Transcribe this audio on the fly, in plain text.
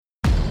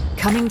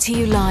Coming to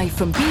you live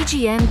from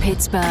BGN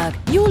Pittsburgh,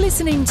 you're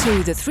listening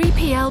to the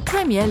 3PL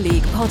Premier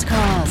League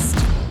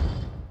podcast.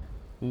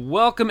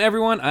 Welcome,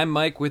 everyone. I'm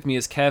Mike. With me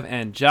is Kev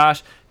and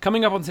Josh.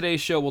 Coming up on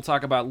today's show, we'll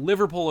talk about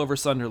Liverpool over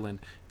Sunderland,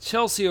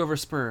 Chelsea over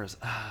Spurs,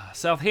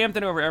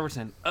 Southampton over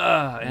Everton,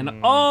 and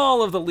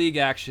all of the league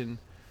action.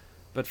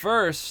 But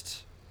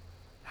first,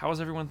 how was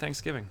everyone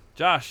Thanksgiving?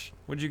 Josh,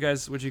 what'd you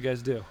guys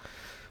do?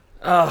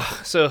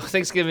 So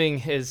Thanksgiving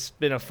has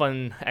been a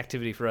fun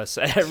activity for us.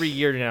 Every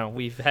year now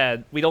we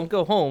don't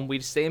go home. We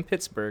stay in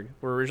Pittsburgh.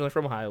 We're originally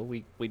from Ohio.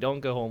 We don't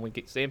go home. We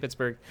stay in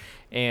Pittsburgh,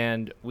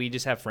 and we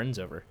just have friends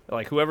over.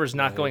 Like whoever's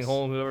not going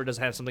home, whoever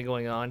doesn't have something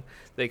going on,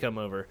 they come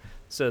over.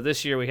 So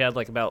this year we had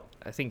like about,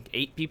 I think,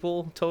 8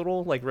 people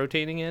total, like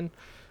rotating in.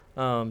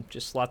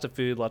 Just lots of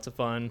food, lots of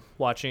fun,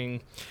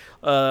 watching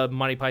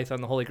Monty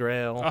Python, The Holy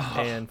Grail,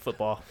 and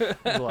football. It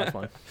was a lot of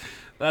fun.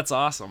 That's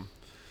awesome.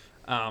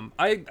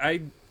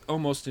 I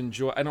almost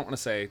enjoy. I don't want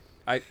to say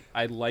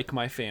I like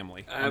my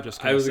family. I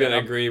was gonna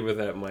agree with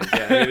that, Mike.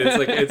 Yeah, I mean,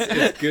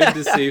 it's good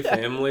to see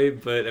family,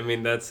 but I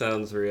mean that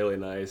sounds really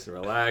nice and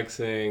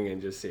relaxing, and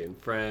just seeing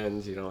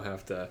friends. You don't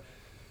have to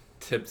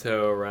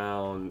tiptoe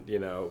around,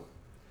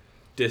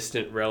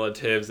 distant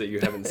relatives that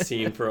you haven't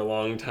seen for a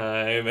long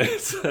time.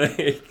 It's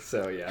like,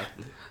 so yeah.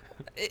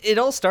 It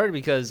all started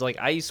because like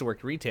I used to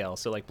work retail,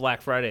 so like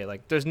Black Friday,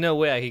 like there's no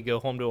way I could go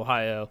home to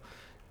Ohio,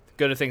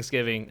 go to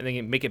Thanksgiving, and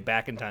then make it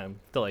back in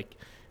time to like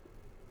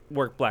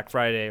work Black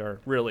Friday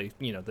or really,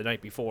 the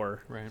night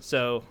before. Right.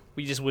 So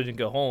we just wouldn't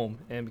go home,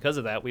 and because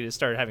of that, we just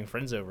started having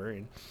friends over,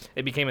 and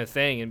it became a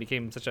thing and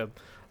became such a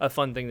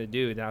fun thing to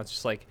do. Now it's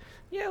just like,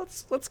 yeah,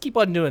 let's keep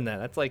on doing that.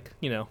 That's like,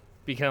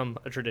 become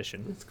a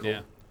tradition. That's cool.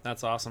 Yeah,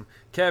 that's awesome.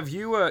 Kev,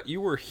 you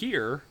were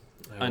here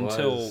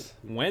until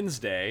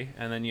Wednesday,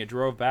 and then you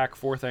drove back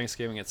for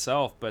Thanksgiving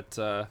itself. But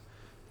the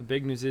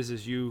big news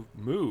is you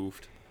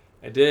moved.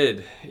 I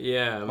did,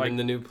 yeah. I'm in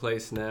the new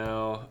place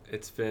now.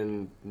 It's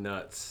been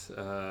nuts.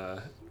 Been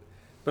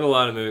a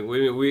lot of moving.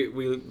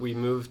 We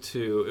moved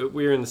to.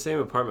 We were in the same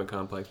apartment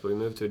complex, but we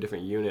moved to a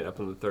different unit up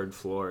on the 3rd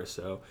floor.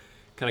 So,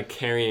 kind of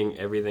carrying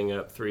everything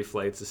up 3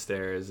 flights of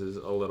stairs is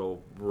a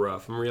little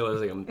rough. I'm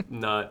realizing I'm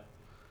not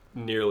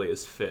nearly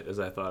as fit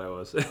as I thought I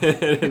was.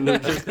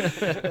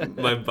 And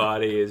my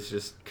body is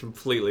just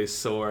completely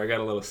sore. I got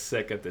a little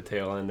sick at the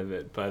tail end of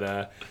it,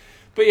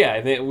 But yeah,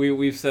 I think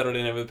we've settled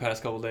in over the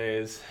past couple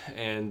days,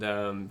 and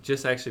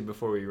just actually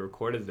before we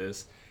recorded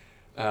this,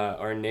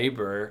 our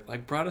neighbor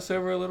brought us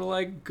over a little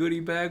goodie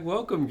bag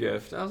welcome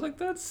gift. I was like,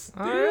 that's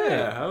right.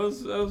 I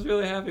was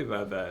really happy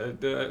about that.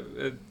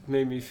 It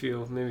made me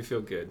feel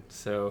good.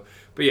 So,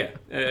 but yeah,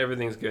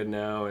 everything's good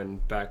now,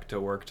 and back to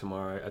work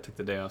tomorrow. I took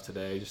the day off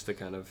today just to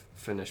kind of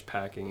finish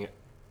packing,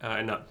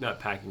 not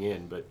packing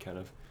in, but kind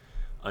of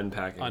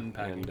unpacking.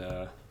 And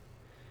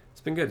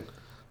it's been good.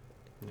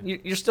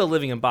 You're still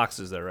living in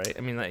boxes, though, right? I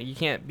mean, you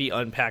can't be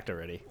unpacked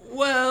already.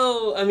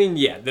 Well, I mean,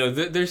 yeah,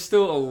 there's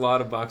still a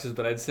lot of boxes,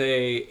 but I'd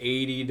say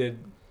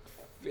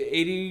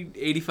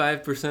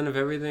 85% of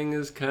everything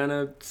is kind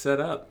of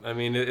set up. I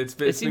mean, it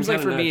seems like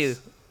for me,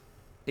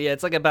 yeah,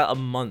 it's like about a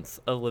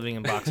month of living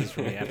in boxes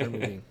for me after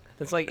moving.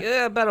 It's like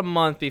about a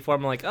month before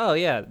I'm like, oh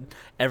yeah,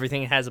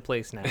 everything has a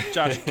place now.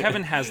 Josh,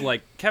 Kevin has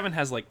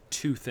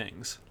 2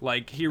 things.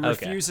 He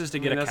refuses to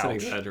get a couch. That's an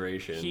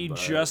exaggeration. He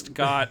just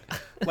got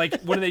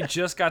when they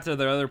just got to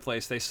their other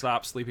place, they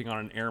stopped sleeping on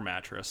an air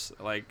mattress.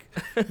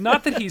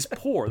 Not that he's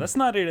poor. That's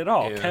not it at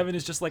all. Yeah. Kevin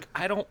is just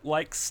I don't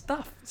like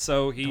stuff.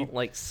 So he don't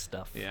like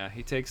stuff. Yeah,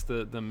 he takes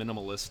the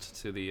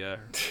minimalist to the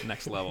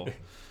next level.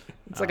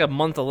 It's like a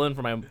month alone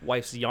for my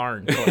wife's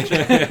yarn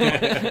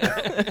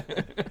collection.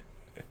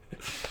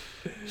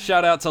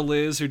 Shout out to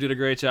Liz, who did a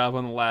great job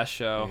on the last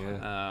show.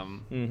 Yeah.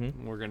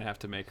 We're going to have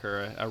to make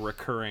her a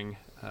recurring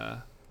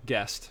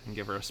guest and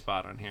give her a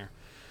spot on here.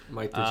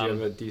 Mike, did you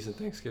have a decent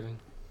Thanksgiving?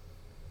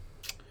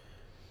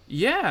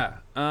 Yeah,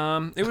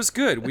 it was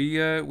good.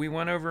 We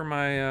went over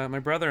my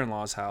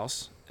brother-in-law's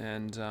house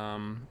and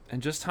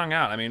just hung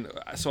out. I mean,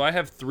 so I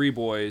have 3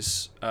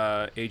 boys,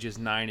 ages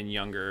 9 and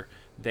younger.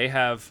 They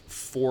have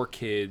 4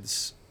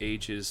 kids,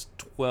 ages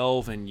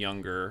 12 and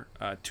younger.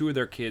 2 of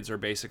their kids are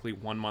basically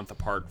 1 month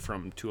apart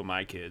from 2 of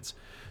my kids.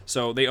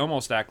 So they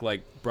almost act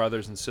like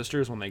brothers and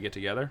sisters when they get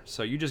together.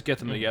 So you just get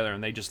them together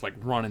and they just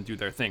run and do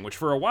their thing, which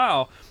for a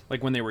while,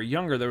 when they were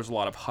younger, there was a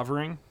lot of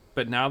hovering.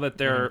 But now that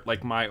they're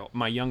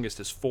my youngest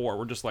is 4,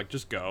 we're just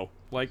just go.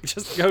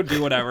 Just go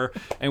do whatever.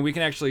 And we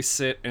can actually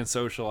sit and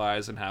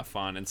socialize and have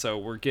fun. And so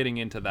we're getting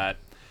into that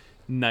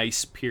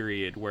nice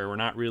period where we're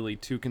not really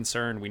too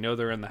concerned. We know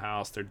they're in the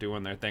house, they're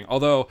doing their thing.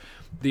 Although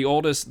their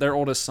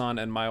oldest son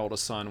and my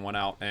oldest son went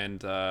out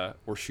and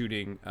were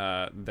shooting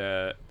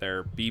their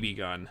BB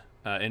gun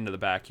into the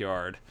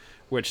backyard,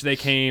 which they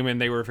came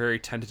and they were very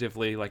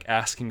tentatively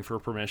asking for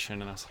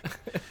permission, and I was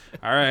like,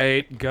 all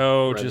right,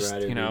 go. Just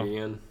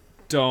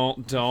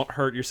don't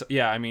hurt yourself.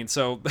 Yeah, I mean,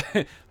 so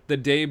the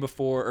day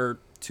before, or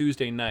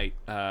Tuesday night,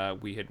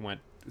 we had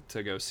went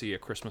to go see A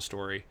Christmas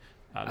Story.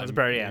 I was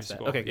about to ask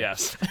that. Okay,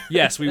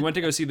 yes, we went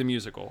to go see the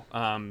musical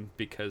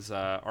because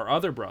our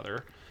other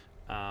brother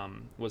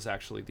was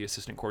actually the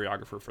assistant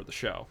choreographer for the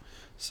show.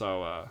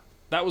 So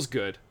that was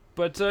good.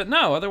 But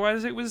no,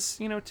 otherwise it was,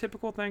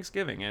 typical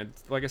Thanksgiving. And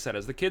like I said,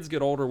 as the kids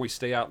get older, we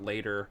stay out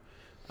later.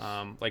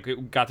 Like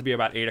it got to be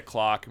about 8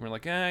 o'clock, and we're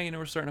like,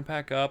 we're starting to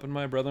pack up. And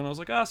my brother-in-law was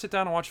like, sit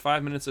down and watch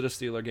 5 minutes of a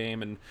Steeler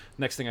game. And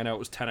next thing I know, it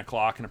was 10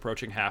 o'clock and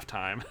approaching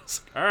halftime.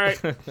 It's like, all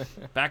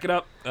right, back it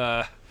up.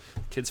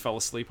 Kids fell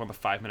asleep on the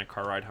 5-minute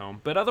car ride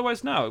home. But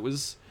otherwise, no, it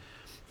was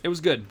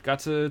good. Got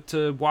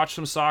to watch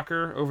some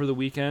soccer over the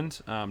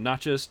weekend.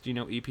 Not just,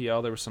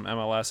 EPL. There was some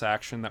MLS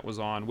action that was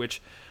on,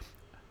 which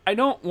I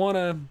don't want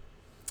to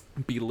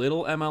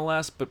belittle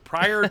MLS, but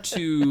prior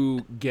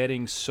to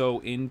getting so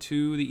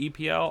into the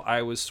EPL,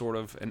 I was sort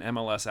of an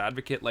MLS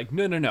advocate. Like,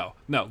 no,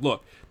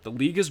 look, the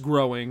league is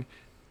growing.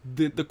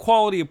 The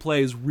quality of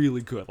play is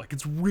really good. Like,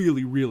 it's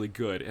really, really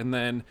good. And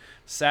then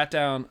sat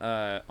down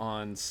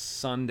on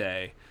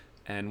Sunday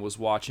and was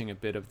watching a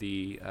bit of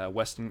the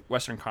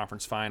Western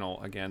Conference Final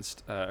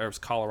against, it was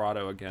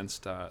Colorado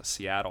against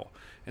Seattle.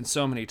 And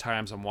so many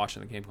times I'm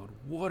watching the game going,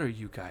 what are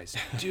you guys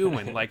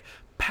doing? Like,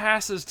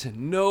 passes to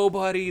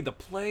nobody. The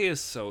play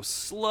is so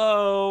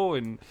slow.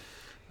 And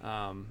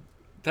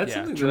that's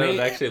something that I'd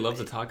actually love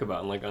to talk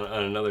about, like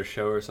on another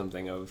show or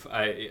something.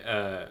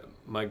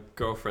 My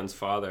girlfriend's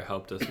father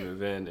helped us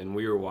move in, and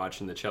we were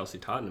watching the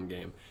Chelsea-Tottenham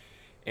game.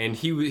 And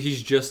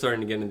he's just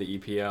starting to get into the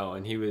EPL,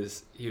 and he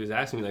was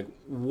asking me, like,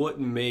 what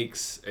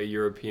makes a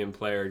European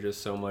player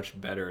just so much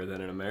better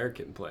than an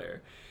American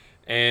player?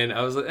 And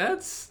I was like,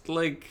 that's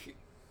like,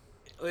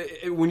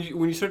 when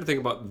you start to think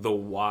about the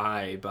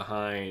why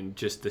behind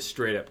just the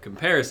straight up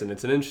comparison,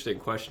 it's an interesting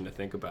question to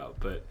think about.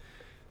 But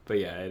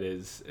yeah, it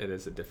is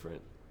a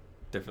different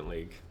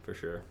league for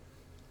sure.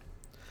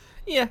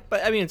 Yeah,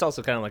 but I mean, it's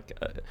also kind of like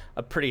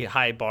a pretty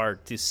high bar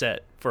to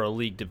set for a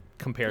league to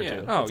compare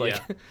to. Oh, it's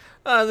like,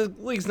 the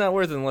league's not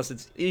worth it unless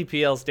it's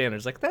EPL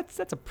standards. Like, that's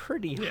a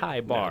pretty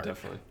high bar. No,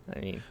 definitely. I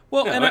mean,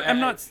 well, and I'm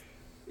not.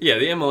 Yeah,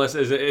 the MLS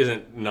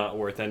isn't not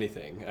worth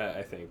anything.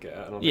 I think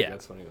I don't think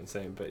that's what anyone's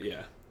saying, but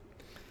yeah.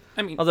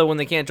 I mean, although when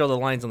they can't draw the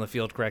lines on the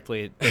field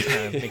correctly, it does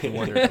kind of make you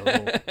wonder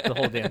the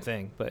whole damn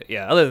thing. But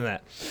yeah, other than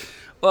that.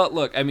 Well,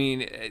 look, I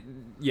mean,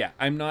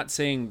 I'm not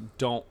saying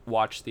don't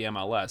watch the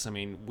MLS. I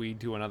mean, we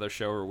do another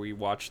show where we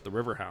watch the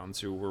Riverhounds,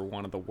 who were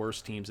one of the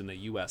worst teams in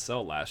the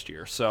USL last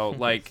year. So,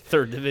 like,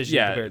 third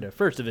division compared to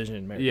first division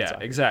in American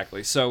soccer.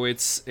 Exactly. So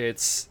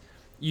it's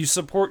you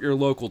support your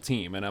local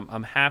team, and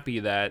I'm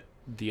happy that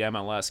the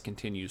MLS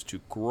continues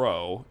to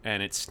grow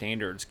and its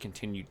standards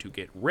continue to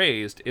get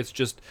raised. It's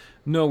just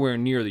nowhere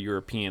near the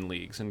European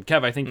leagues. And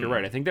Kev, I think you're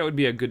right. I think that would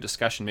be a good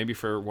discussion, maybe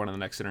for one of the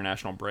next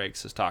international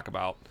breaks, is talk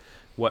about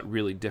what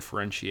really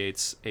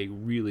differentiates a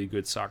really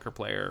good soccer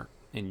player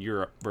in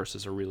Europe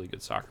versus a really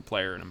good soccer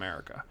player in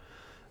America.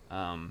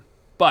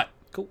 But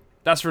cool.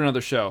 That's for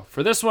another show.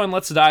 For this one,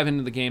 let's dive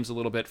into the games a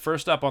little bit.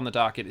 First up on the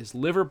docket is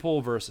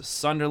Liverpool versus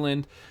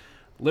Sunderland.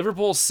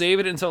 Liverpool save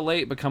it until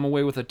late, but come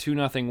away with a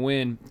 2-0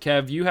 win.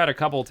 Kev, you had a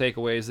couple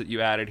takeaways that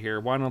you added here.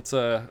 Why don't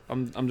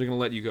I'm just going to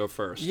let you go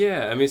first.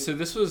 Yeah, I mean, so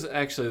this was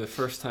actually the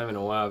first time in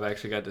a while I've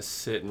actually got to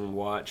sit and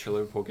watch a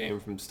Liverpool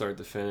game from start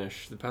to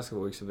finish. The past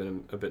couple weeks have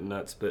been a bit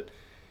nuts, but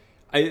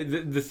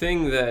the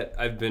thing that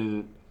I've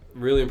been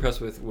really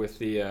impressed with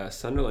the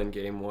Sunderland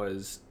game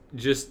was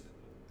just,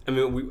 I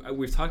mean,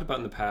 we've talked about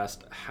in the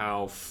past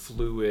how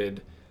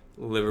fluid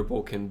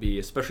Liverpool can be,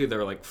 especially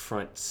their like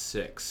front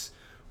six,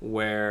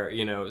 where,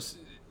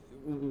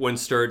 when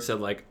Sturridge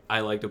said, like, I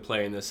like to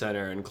play in the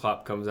center, and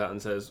Klopp comes out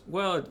and says,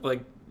 well,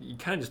 like, you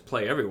kind of just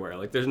play everywhere.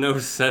 Like, there's no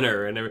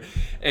center.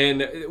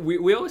 And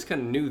we always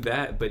kind of knew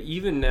that, but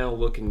even now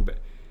looking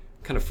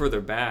kind of further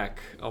back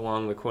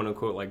along the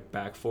quote-unquote, like,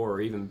 back four or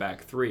even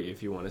back three,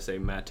 if you want to say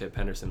Matip,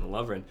 Henderson, and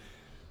Lovren,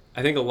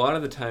 I think a lot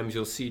of the times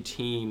you'll see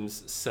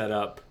teams set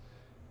up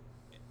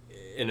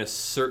in a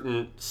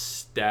certain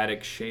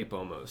static shape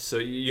almost. So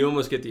you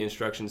almost get the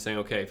instruction saying,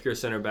 okay, if you're a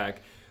center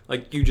back,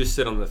 like, you just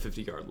sit on the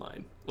 50-yard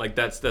line. Like,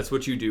 that's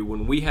what you do.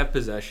 When we have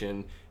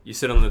possession, you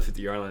sit on the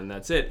 50-yard line, and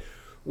that's it.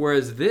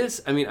 Whereas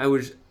this, I mean,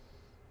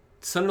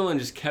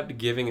 Sunderland just kept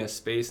giving us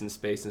space and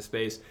space and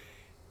space,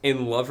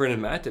 and Lovren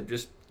and Matip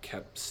just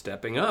kept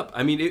stepping up.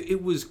 I mean,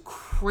 it was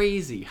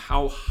crazy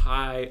how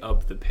high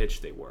up the pitch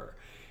they were.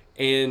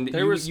 And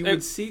you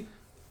would see...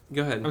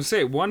 Go ahead. I would say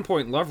at one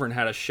point Lovren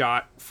had a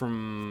shot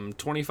from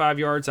 25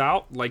 yards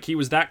out. Like, he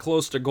was that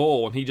close to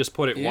goal, and he just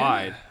put it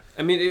wide.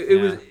 I mean,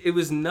 it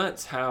was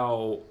nuts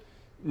how,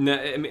 and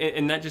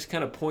that just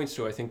kind of points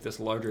to, I think, this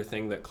larger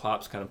thing that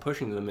Klopp's kind of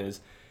pushing them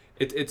is,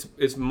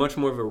 it's much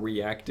more of a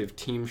reactive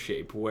team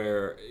shape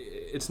where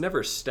it's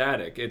never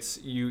static. It's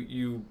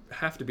you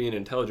have to be an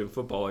intelligent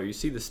footballer. You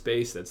see the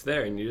space that's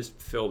there, and you just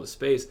fill the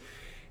space.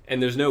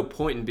 And there's no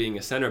point in being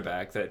a center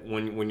back that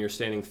when you're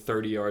standing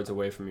 30 yards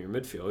away from your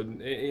midfield,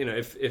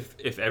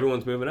 if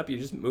everyone's moving up, you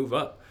just move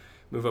up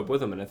with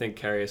them. And I think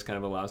Karius kind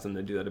of allows them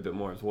to do that a bit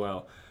more as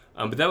well.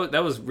 But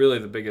that was really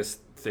the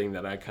biggest thing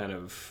that I kind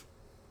of,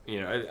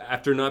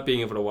 after not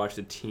being able to watch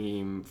the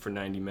team for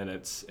 90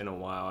 minutes in a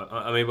while,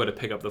 I'm able to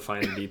pick up the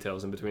finer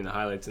details in between the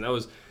highlights. And that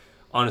was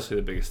honestly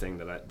the biggest thing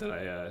that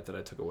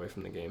I took away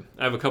from the game.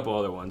 I have a couple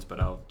other ones, but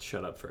I'll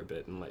shut up for a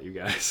bit and let you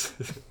guys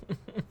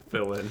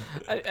fill in.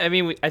 I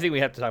mean, I think we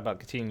have to talk about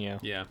Coutinho.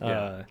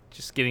 Yeah.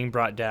 Just getting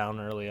brought down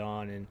early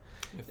on and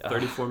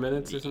 34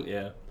 minutes or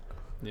something.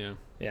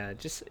 Yeah.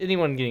 Just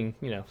anyone getting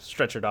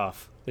stretchered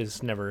off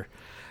is never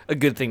a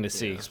good thing to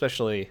see,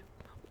 especially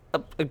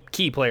a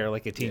key player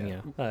like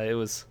Coutinho. It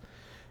was.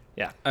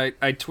 Yeah, I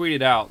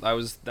tweeted out. I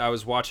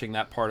was watching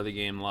that part of the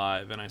game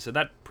live, and I said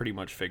that pretty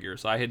much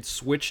figures. I had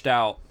switched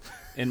out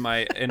in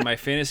my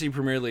fantasy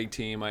Premier League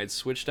team. I had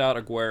switched out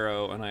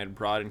Aguero, and I had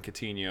brought in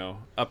Coutinho.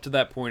 Up to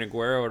that point,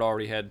 Aguero had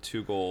already had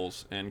 2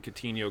 goals, and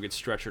Coutinho gets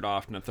stretchered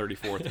off in the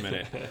 34th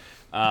minute.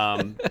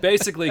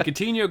 Basically,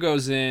 Coutinho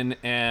goes in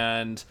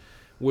and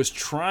was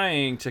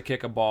trying to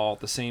kick a ball at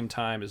the same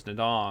time as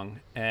Nadong,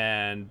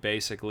 and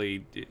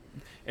basically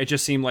it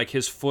just seemed like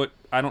his foot.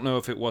 I don't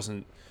want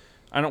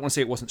to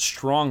say it wasn't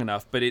strong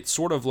enough, but it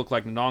sort of looked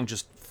like Nadong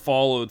just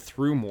followed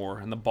through more,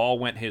 and the ball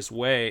went his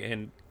way,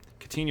 and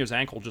Coutinho's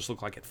ankle just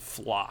looked like it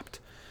flopped.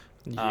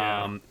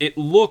 Yeah. It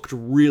looked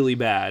really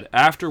bad.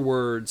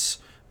 Afterwards,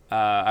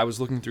 I was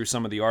looking through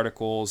some of the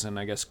articles, and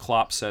I guess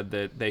Klopp said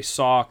that they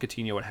saw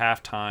Coutinho at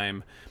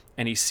halftime,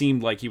 and he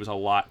seemed like he was a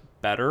lot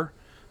better.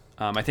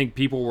 I think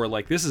people were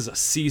like, this is a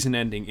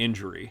season-ending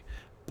injury,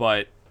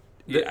 but...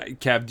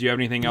 Kev, do you have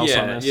anything else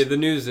on this? Yeah, the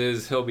news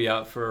is he'll be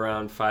out for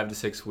around 5 to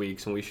 6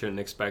 weeks, and we shouldn't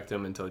expect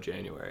him until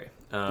January.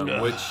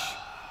 Which,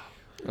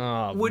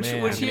 man.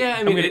 yeah,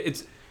 I mean,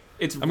 it's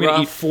I'm rough. going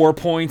to eat 4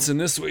 points in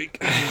this week.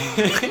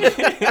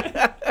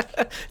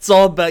 It's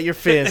all about your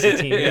fantasy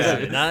team,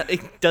 isn't it?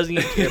 It doesn't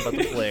even care about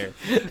the player.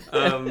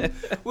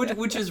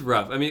 Which is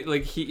rough. I mean,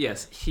 like he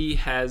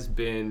has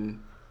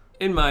been,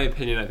 in my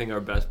opinion, I think our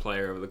best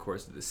player over the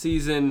course of the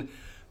season.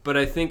 But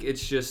I think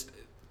it's just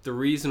the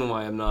reason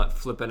why I'm not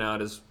flipping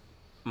out as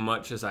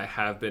much as I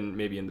have been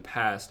maybe in the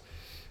past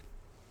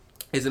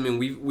is, I mean,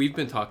 we've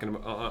been talking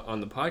about, on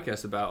the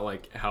podcast about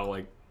like how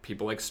like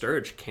people like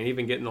Sturridge can't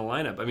even get in the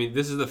lineup. I mean,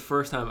 this is the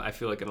first time I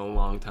feel like in a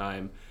long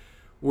time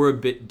we're a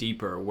bit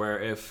deeper, where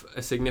if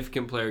a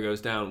significant player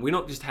goes down, we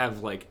don't just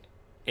have like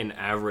an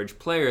average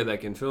player that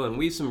can fill in.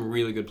 We have some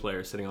really good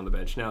players sitting on the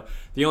bench. Now,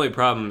 the only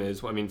problem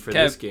is, I mean, for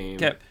this game...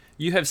 Kev,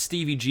 you have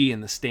Stevie G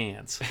in the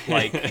stands.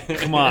 Like,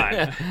 come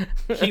on.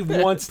 He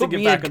wants to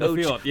get back on the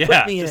field.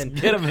 Yeah, just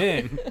get him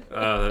in.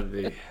 Oh,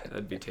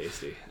 that'd be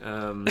tasty.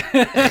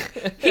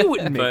 He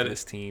wouldn't make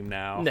this team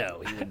now.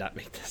 No, he would not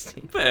make this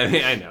team. But I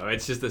mean, I know,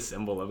 it's just a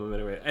symbol of him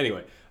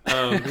anyway.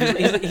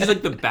 He's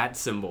like the bat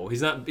symbol.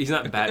 He's not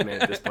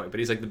Batman at this point,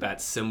 but he's like the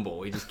bat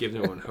symbol. He just gives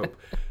everyone hope.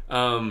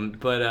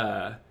 But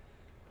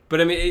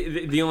I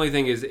mean, the only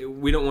thing is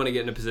we don't want to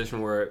get in a position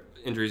where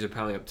injuries are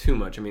piling up too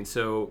much. I mean,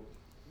 so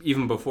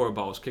even before a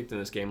ball was kicked in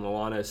this game,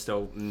 Lallana is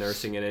still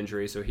nursing an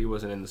injury, so he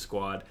wasn't in the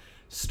squad.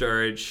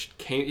 Sturridge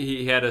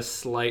he had a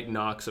slight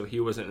knock, so he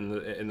wasn't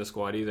in the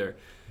squad either.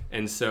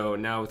 And so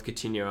now with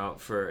Coutinho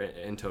out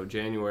until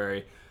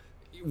January,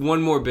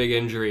 one more big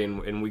injury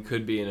and we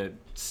could be in a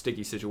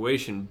sticky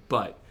situation.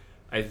 But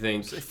I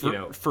think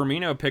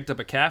Firmino picked up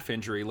a calf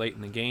injury late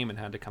in the game and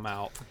had to come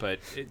out, but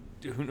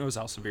who knows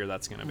how severe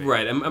that's going to be.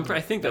 Right,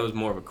 I think that was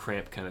more of a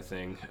cramp kind of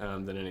thing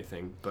than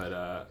anything.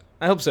 But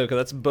I hope so, because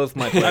that's both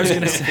my players. I was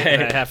going to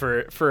say I have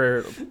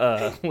for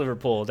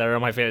Liverpool that are on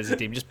my fantasy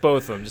team. Just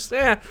both of them. Just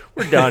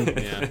we're done.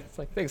 Yeah. It's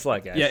like, thanks a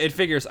lot, guys. Yeah, it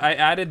figures. I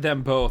added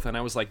them both, and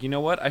I was like, you know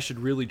what? I should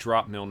really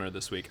drop Milner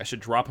this week. I should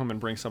drop him and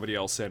bring somebody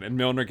else in, and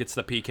Milner gets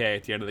the PK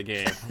at the end of the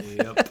game.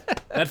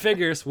 Yep. That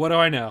figures. What do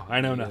I know?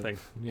 I know nothing.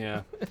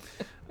 Yeah.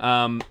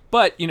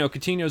 But,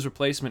 Coutinho's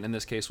replacement in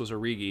this case was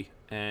Origi,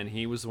 and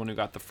he was the one who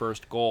got the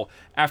first goal.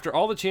 After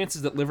all the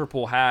chances that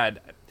Liverpool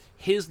had,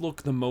 his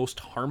looked the most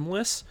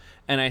harmless,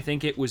 and I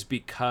think it was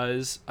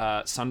because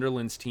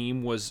Sunderland's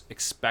team was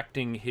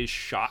expecting his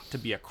shot to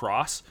be a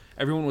cross.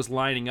 Everyone was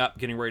lining up,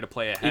 getting ready to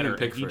play a header.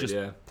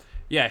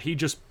 He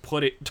just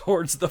put it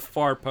towards the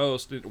far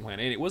post. It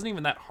went in. It wasn't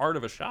even that hard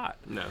of a shot.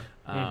 No.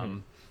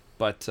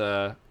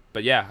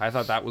 But yeah, I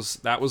thought that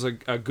was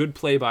a good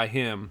play by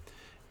him.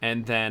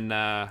 And then,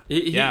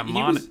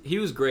 he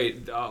was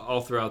great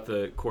all throughout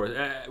the course.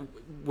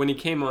 When he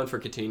came on for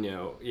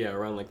Coutinho,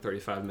 around like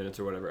 35 minutes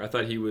or whatever, I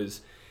thought he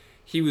was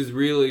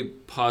really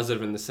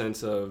positive in the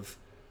sense of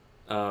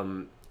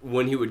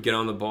when he would get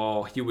on the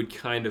ball, he would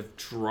kind of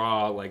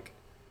draw like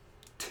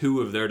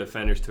 2 of their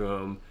defenders to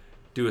him,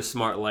 do a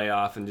smart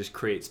layoff, and just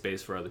create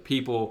space for other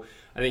people.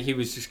 I think he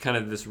was just kind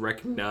of this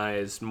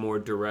recognized, more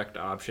direct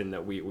option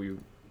that we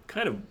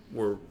kind of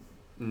were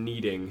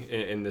needing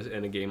in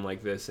a game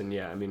like this. And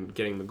I mean,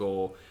 getting the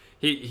goal,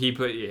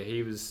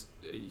 he was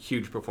a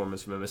huge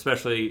performance from him,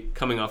 especially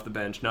coming off the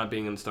bench, not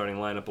being in the starting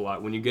lineup a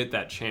lot. When you get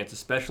that chance,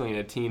 especially in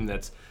a team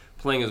that's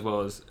playing as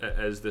well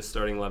as this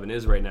starting 11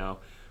 is right now,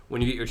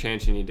 when you get your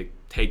chance, you need to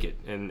take it,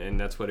 and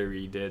that's what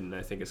he did. And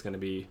I think it's going to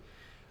be,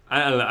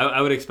 I don't know,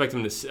 I would expect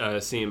him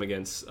to see him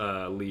against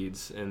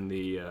Leeds in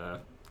the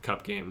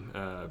cup game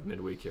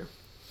midweek here.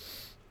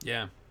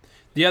 Yeah.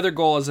 The other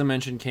goal, as I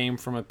mentioned, came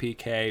from a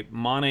PK.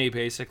 Mane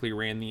basically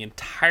ran the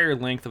entire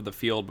length of the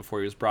field before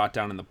he was brought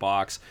down in the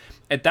box.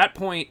 At that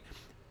point,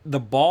 the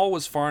ball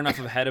was far enough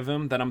ahead of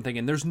him that I'm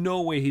thinking there's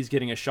no way he's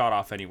getting a shot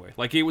off anyway.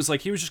 Like he was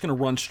just going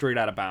to run straight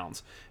out of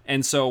bounds.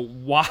 And so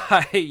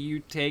why you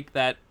take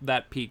that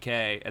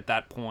PK at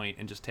that point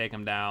and just take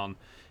him down,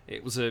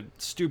 it was a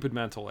stupid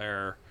mental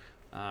error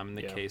in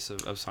the case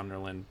of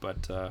Sunderland.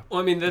 But well,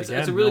 I mean that's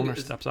again, a really Milner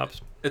steps up.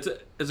 It's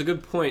a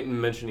good point in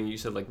mentioning. You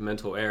said like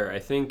mental error. I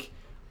think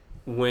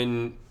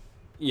when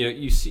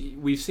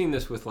we've seen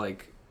this with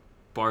like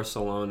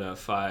Barcelona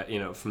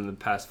from the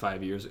past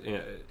 5 years.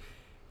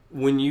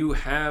 When you're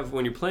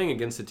playing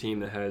against a team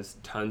that has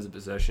tons of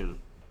possession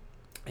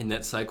and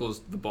that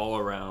cycles the ball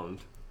around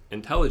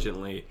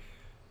intelligently,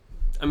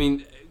 I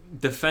mean,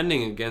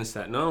 defending against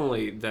that, not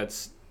only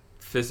that's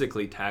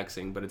physically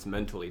taxing, but it's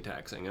mentally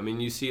taxing. I mean,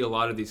 you see a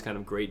lot of these kind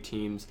of great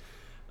teams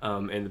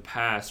in the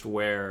past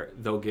where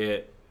they'll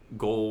get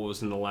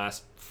goals in the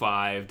last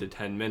 5 to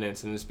 10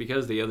 minutes, and it's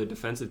because the other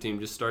defensive team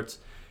just starts.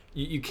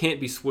 You can't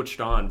be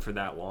switched on for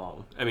that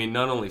long. I mean,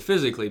 not only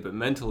physically but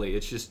mentally.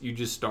 It's just you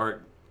just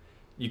start.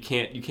 You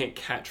can't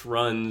catch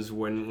runs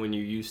when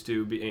you used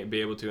to be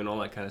able to, and all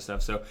that kind of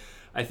stuff. So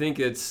I think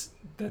that's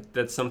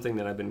something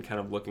that I've been kind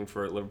of looking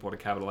for at Liverpool to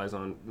capitalize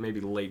on, maybe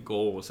late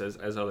goals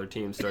as other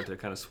teams start to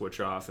kind of switch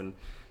off, and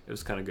it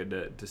was kind of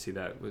good to see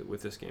that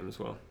with this game as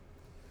well.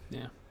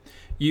 Yeah,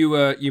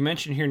 you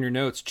mentioned here in your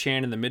notes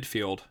Chan in the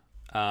midfield.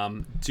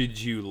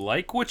 Did you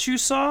like what you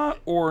saw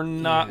or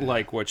not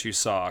like what you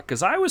saw?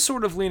 Because I was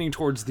sort of leaning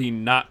towards the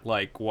not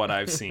like what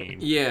I've seen.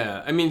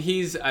 Yeah, I mean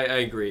I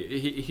agree.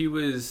 He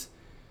was.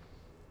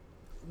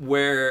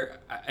 Where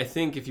I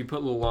think if you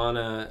put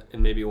Lallana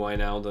and maybe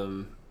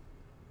Wijnaldum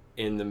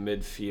in the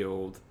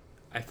midfield,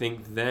 I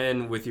think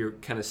then with your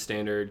kind of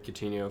standard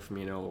Coutinho,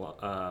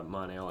 Firmino,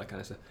 Mane, all that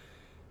kind of stuff,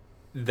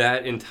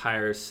 that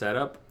entire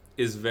setup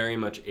is very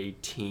much a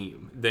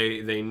team.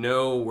 They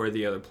know where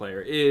the other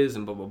player is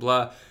and blah, blah,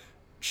 blah.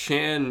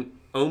 Chan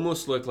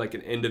almost looked like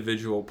an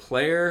individual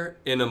player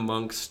in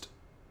amongst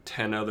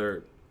 10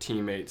 other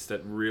teammates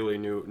that really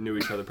knew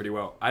each other pretty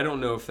well. I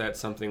don't know if that's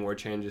something where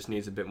Chan just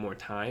needs a bit more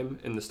time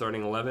in the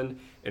starting 11,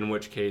 in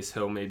which case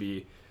he'll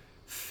maybe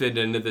fit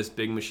into this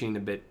big machine a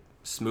bit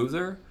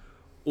smoother,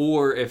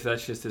 or if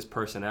that's just his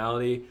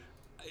personality.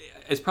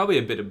 It's probably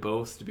a bit of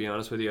both, to be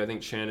honest with you. I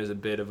think Chan is a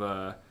bit of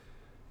a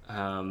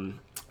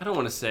I don't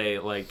want to say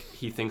like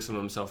he thinks of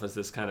himself as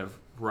this kind of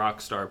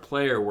rock star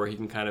player where he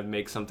can kind of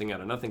make something out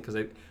of nothing, because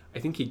I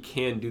think he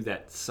can do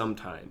that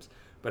sometimes.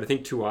 But I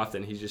think too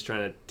often he's just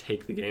trying to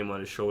take the game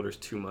on his shoulders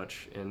too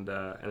much, and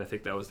I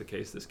think that was the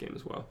case this game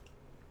as well.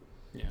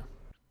 Yeah.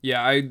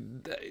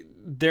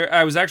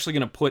 I was actually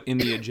going to put in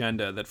the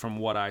agenda that from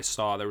what I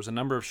saw, there was a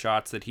number of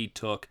shots that he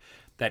took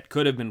that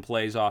could have been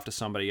plays off to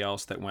somebody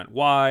else that went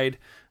wide.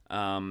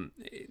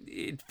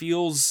 It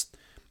feels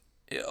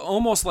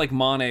almost like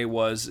Mane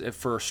was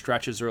for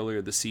stretches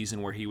earlier this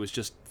season where he was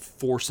just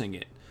forcing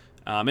it.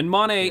 And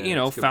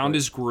Mane, found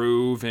his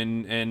groove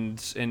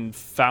and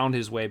found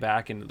his way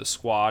back into the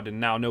squad, and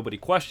now nobody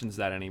questions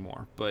that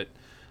anymore. But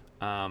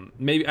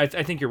maybe I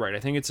think you're right. I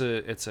think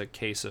it's a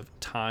case of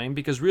time,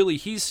 because really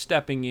he's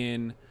stepping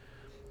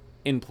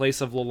in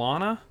place of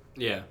Lallana.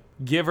 Yeah.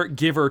 Give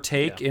or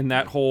take in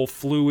that whole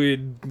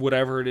fluid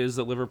whatever it is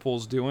that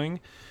Liverpool's doing.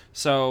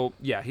 So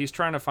yeah, he's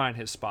trying to find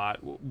his spot.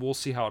 We'll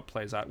see how it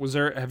plays out. Is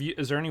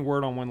there any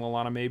word on when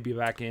Lallana may be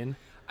back in?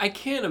 I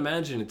can't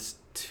imagine it's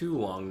too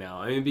long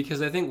now. I mean,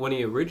 because I think when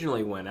he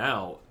originally went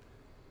out,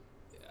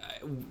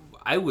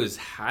 I was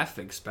half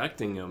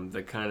expecting him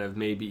to kind of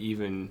maybe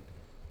even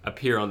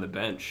appear on the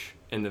bench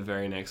in the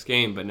very next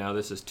game, but now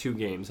this is 2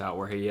 games out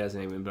where he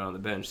hasn't even been on the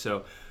bench.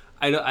 So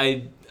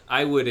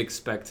I would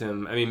expect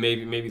him. I mean,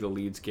 maybe the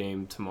Leeds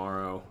game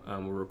tomorrow.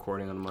 We're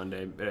recording on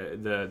Monday.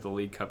 The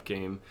League Cup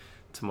game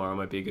tomorrow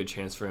might be a good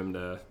chance for him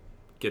to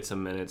get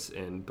some minutes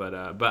in. But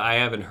I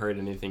haven't heard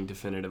anything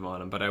definitive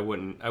on him. But I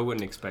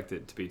wouldn't expect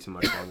it to be too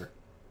much longer.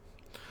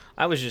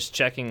 I was just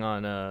checking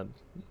on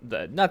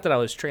not that I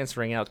was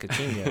transferring out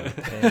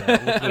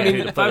Coutinho. I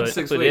mean, 5 to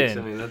 6 weeks.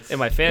 I mean, that's in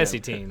my fantasy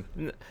team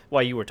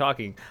while you were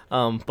talking.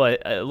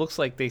 But it looks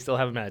like they still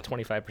have him at a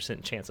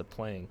 25% chance of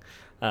playing.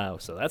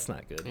 So that's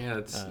not good. Yeah,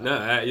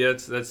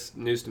 that's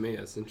news to me.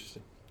 That's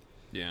interesting.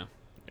 Yeah.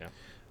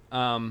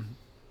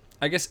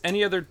 I guess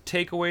any other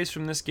takeaways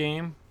from this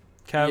game,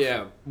 Kev?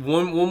 Yeah,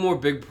 one more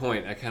big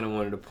point I kind of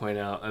wanted to point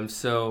out.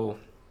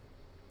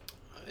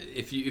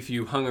 If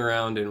you hung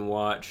around and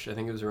watched, I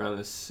think it was around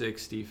the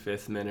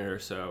 65th minute or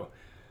so,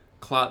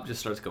 Klopp just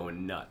starts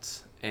going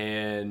nuts.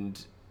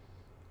 And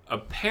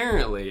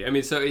apparently, I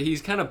mean, so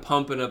he's kind of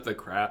pumping up the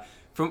crowd.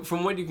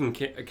 From what you can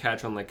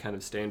catch on like kind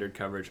of standard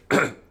coverage,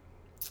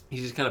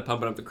 he's just kind of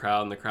pumping up the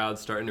crowd, and the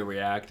crowd's starting to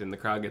react, and the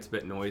crowd gets a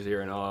bit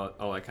noisier and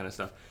all that kind of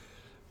stuff.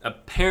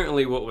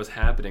 Apparently what was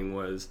happening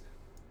was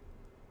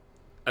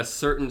a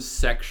certain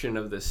section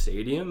of the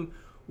stadium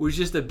was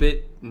just a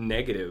bit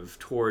negative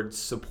towards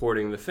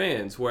supporting the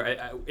fans,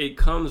 where it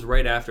comes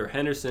right after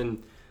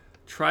Henderson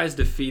tries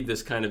to feed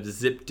this kind of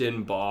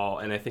zipped-in ball,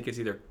 and I think it's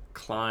either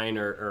Klein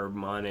or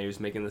Mane who's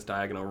making this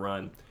diagonal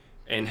run,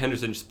 and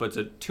Henderson just puts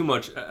a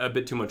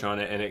bit too much on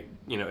it, and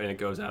it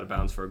goes out of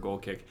bounds for a goal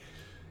kick.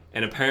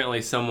 And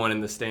apparently someone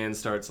in the stands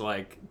starts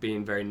like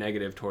being very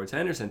negative towards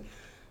Henderson.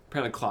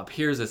 Apparently Klopp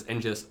hears this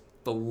and just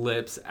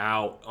flips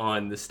out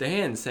on the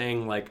stand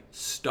saying like,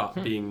 stop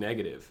being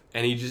negative.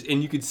 And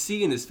you could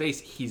see in his face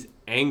he's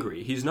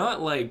angry. He's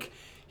not like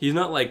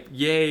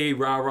yay,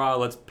 rah rah,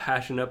 let's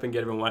passion up and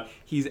get everyone.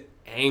 He's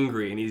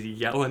angry and he's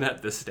yelling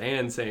at the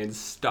stand saying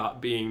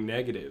stop being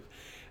negative.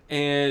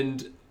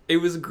 And it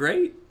was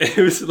great. It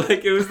was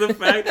the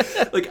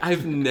fact like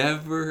I've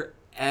never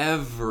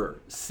ever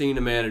seen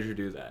a manager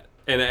do that.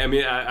 And I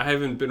mean, I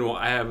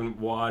haven't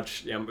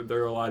watched,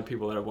 there are a lot of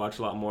people that have watched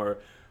a lot more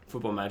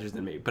football matches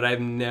than me, but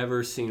I've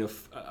never seen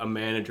a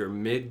manager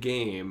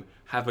mid-game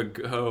have a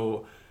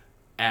go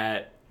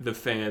at the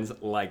fans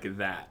like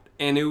that.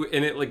 And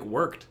it like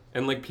worked.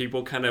 And like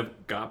people kind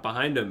of got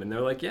behind him and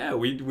they're like, yeah,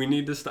 we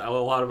need to stop. A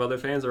lot of other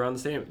fans around the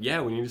stadium,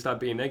 yeah, we need to stop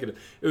being negative.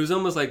 It was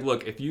almost like,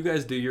 look, if you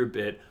guys do your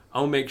bit,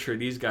 I'll make sure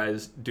these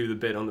guys do the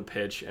bit on the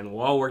pitch and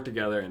we'll all work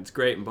together and it's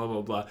great and blah,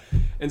 blah, blah.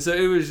 And so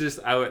it was just,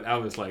 I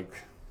was like,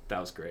 that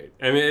was great.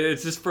 I mean,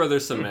 it's just further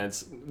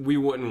cements. We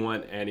wouldn't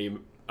want any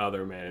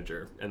other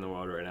manager in the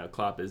world right now.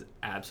 Klopp is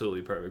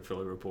absolutely perfect for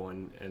Liverpool,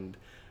 and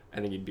I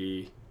think he'd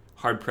be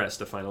hard-pressed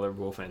to find a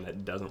Liverpool fan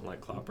that doesn't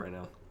like Klopp right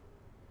now.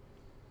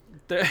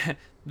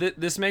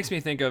 This makes me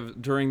think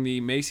of during the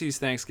Macy's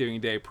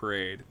Thanksgiving Day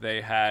Parade,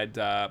 they had,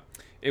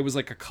 it was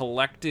like a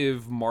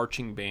collective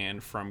marching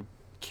band from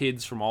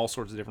kids from all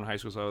sorts of different high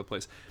schools all over the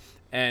place.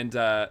 And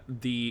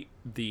the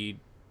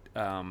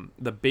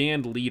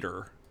band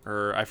leader,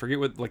 or I forget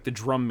what, like the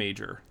drum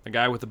major, the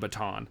guy with the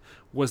baton,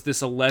 was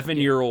this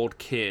 11-year-old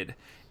kid.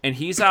 And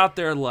he's out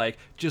there, like,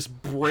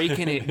 just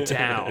breaking it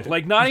down.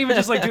 Like, not even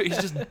just, like, he's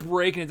just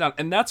breaking it down.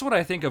 And that's what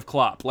I think of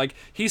Klopp. Like,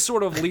 he's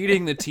sort of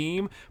leading the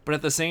team, but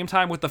at the same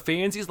time with the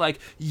fans, he's like,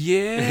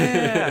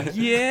 yeah,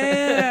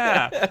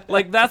 yeah.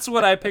 Like, that's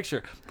what I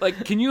picture.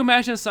 Like, can you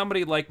imagine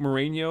somebody like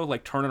Mourinho,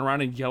 like, turning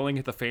around and yelling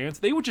at the fans?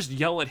 They would just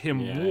yell at him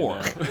more.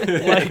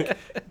 Like,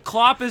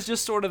 Klopp is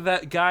just sort of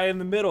that guy in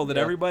the middle that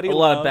everybody loves. A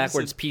lot of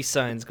backwards peace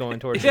signs going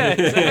towards him.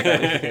 Yeah,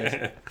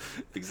 exactly.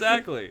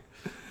 Exactly.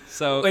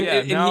 So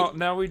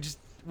now we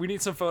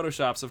need some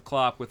photoshops of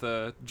Klopp with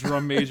a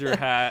drum major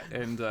hat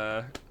and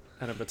a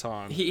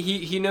baton.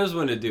 He knows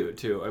when to do it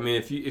too. I mean,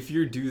 if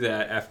you do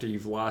that after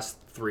you've lost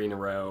 3 in a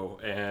row,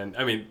 and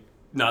I mean,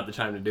 not the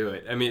time to do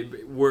it. I mean,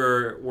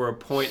 we're a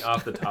point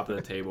off the top of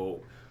the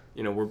table.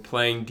 You know, we're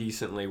playing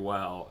decently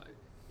well.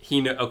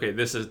 Okay,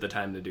 this is the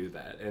time to do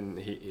that, and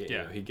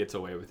he gets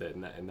away with it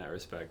in that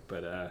respect.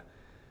 But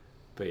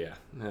yeah,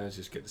 it's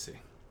just good to see.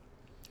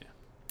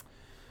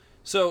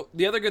 So,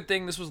 the other good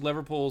thing, this was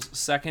Liverpool's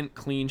second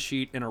clean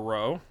sheet in a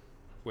row,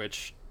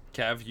 which,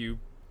 Kev, you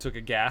took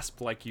a gasp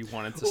like you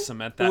wanted to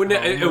cement that.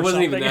 It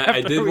wasn't even that.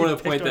 I did want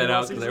to point that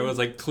out because everyone's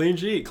like, clean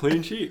sheet.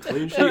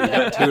 We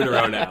got 2 in a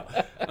row now.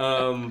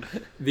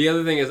 The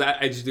other thing is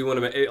I just do want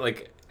to,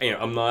 like,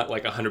 I'm not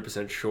like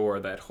 100% sure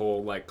that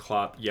whole like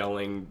Klopp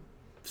yelling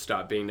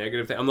stop being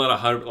negative thing. I'm not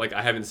 100, like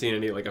I haven't seen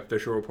any like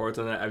official reports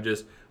on that.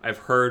 I've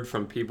heard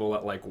from people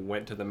that like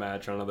went to the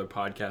match on other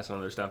podcasts and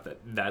other stuff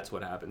that's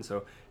what happened.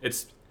 So I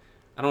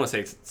don't want to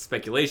say it's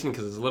speculation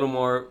because there's a little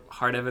more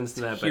hard evidence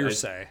than that.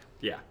 Hearsay.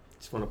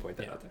 Just want to point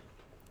that out there.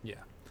 Yeah.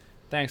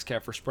 Thanks,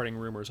 Kev, for spreading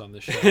rumors on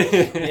this show.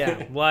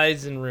 Yeah,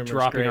 wise and rumors.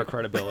 Dropping our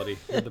credibility.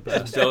 You're the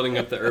best. Building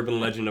up the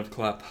urban legend of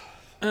Klopp.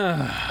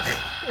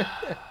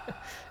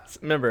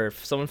 Remember,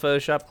 if someone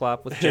photoshopped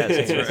Klopp with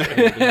jazz.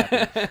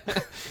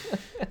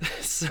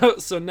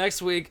 So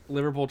next week,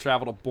 Liverpool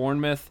travel to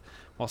Bournemouth,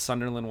 while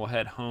Sunderland will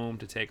head home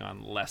to take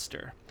on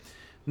Leicester.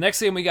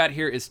 Next game we got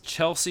here is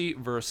Chelsea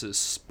versus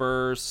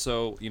Spurs.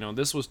 So,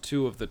 this was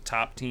 2 of the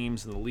top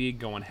teams in the league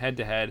going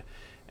head-to-head.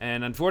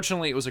 And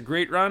unfortunately, it was a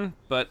great run,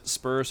 but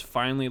Spurs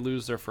finally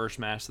lose their first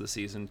match of the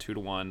season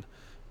 2-1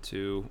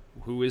 to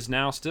who is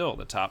now still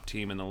the top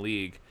team in the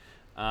league.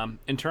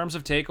 In terms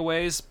of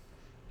takeaways,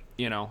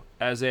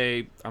 as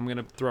I'm going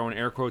to throw in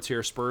air quotes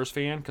here, Spurs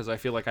fan, because I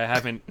feel like I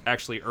haven't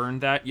actually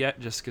earned that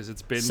yet, just because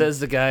it's been... Says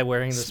the guy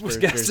wearing the Spurs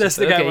jersey. Says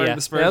the guy wearing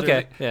the Spurs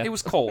jersey. Yeah. It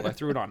was cold. I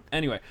threw it on.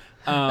 Anyway,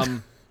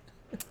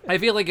 I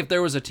feel like if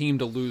there was a team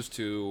to lose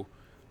to,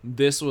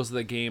 this was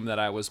the game that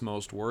I was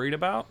most worried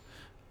about.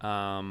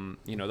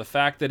 The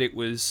fact that it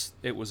was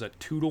a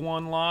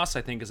 2-1 loss,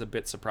 I think is a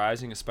bit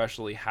surprising,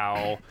 especially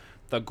how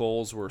the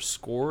goals were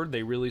scored.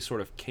 They really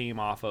sort of came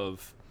off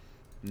of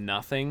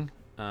nothing.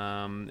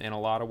 In a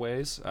lot of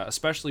ways,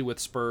 especially with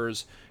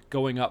Spurs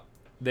going up.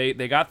 They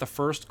got the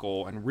first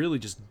goal and really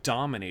just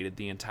dominated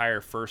the entire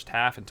first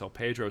half until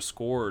Pedro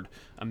scored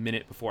a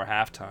minute before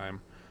halftime.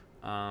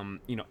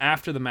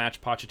 After the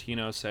match,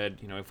 Pochettino said,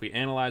 if we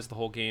analyze the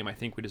whole game, I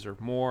think we deserve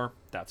more.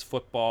 That's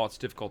football. It's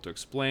difficult to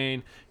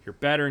explain. You're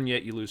better, and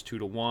yet you lose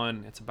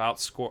 2-1. It's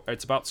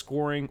about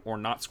scoring or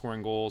not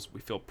scoring goals. We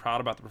feel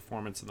proud about the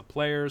performance and the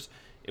players.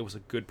 It was a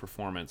good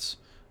performance.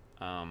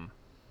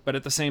 But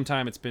at the same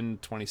time, it's been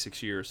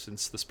 26 years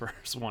since the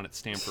Spurs won at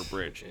Stamford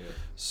Bridge. Yeah.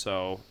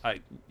 So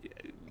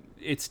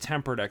it's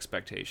tempered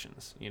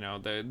expectations. You know,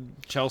 the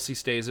Chelsea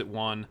stays at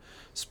 1,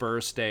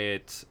 Spurs stay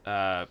at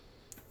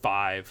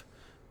 5.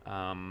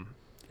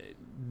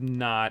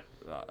 Not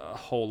a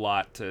whole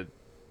lot to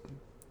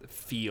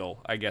feel,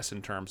 I guess,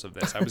 in terms of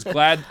this. I was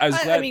glad.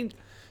 I mean,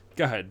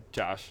 go ahead,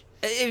 Josh.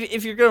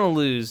 If you're going to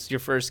lose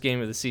your first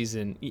game of the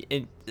season,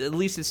 at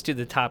least it's to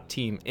the top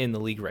team in the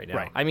league right now.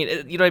 Right. I mean,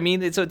 you know what I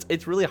mean?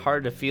 It's really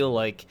hard to feel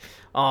like,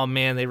 oh,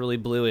 man, they really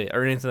blew it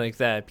or anything like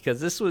that, because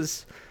this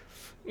was,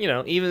 you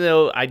know, even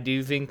though I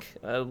do think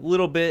a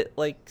little bit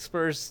like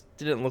Spurs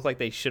didn't look like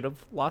they should have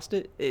lost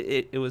it,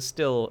 it was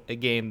still a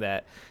game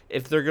that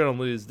if they're going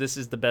to lose, this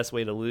is the best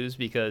way to lose,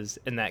 because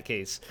in that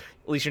case,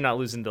 at least you're not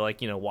losing to,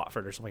 like, you know,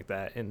 Watford or something like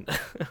that, and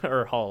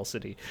or Hull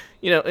City.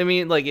 You know, I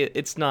mean, like,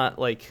 it's not,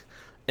 like,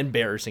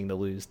 embarrassing to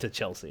lose to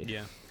Chelsea.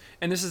 Yeah.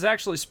 And this is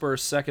actually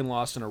Spurs' second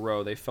loss in a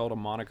row. They fell to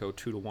Monaco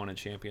 2-1 in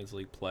Champions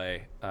League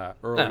play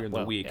earlier in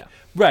the week. Yeah.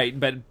 Right,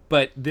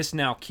 but this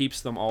now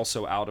keeps them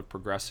also out of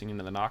progressing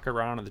into the knockout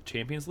round of the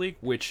Champions League,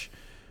 which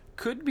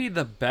could be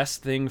the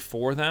best thing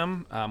for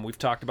them. We've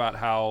talked about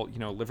how, you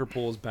know,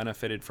 Liverpool has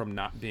benefited from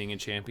not being in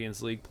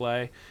Champions League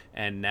play,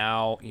 and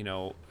now, you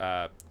know,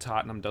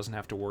 Tottenham doesn't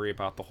have to worry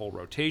about the whole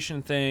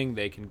rotation thing.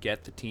 They can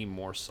get the team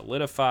more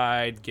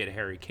solidified, get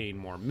Harry Kane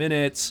more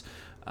minutes.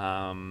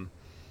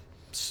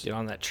 Get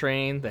on that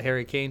train, the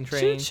Harry Kane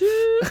train.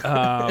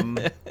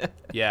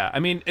 Yeah, I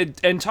mean,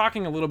 and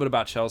talking a little bit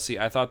about Chelsea,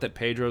 I thought that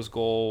Pedro's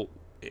goal,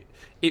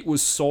 it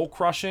was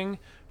soul-crushing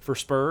for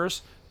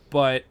Spurs,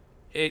 but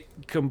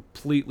it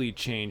completely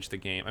changed the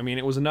game. I mean,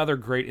 it was another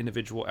great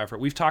individual effort.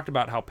 We've talked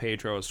about how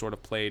Pedro has sort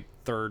of played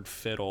third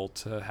fiddle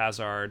to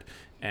Hazard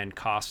and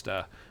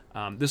Costa.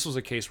 This was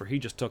a case where he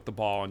just took the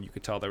ball, and you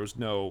could tell there was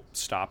no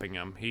stopping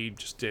him. He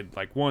just did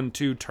like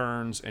 1-2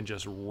 turns and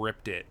just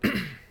ripped it.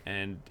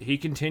 And he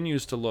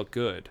continues to look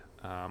good.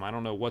 I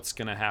don't know what's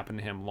going to happen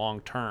to him long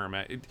term.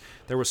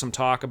 There was some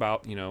talk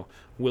about, you know,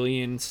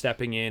 Willian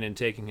stepping in and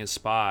taking his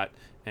spot,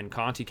 and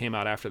Conte came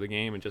out after the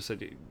game and just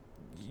said,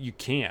 you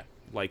can't.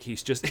 Like,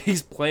 he's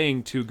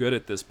playing too good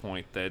at this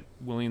point that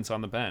Willian's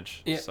on the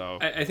bench. Yeah, so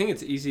I think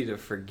it's easy to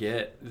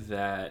forget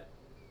that,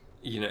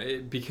 you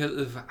know, because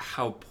of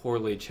how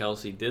poorly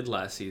Chelsea did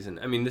last season.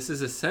 I mean, this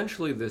is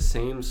essentially the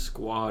same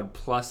squad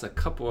plus a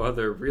couple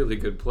other really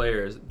good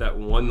players that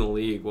won the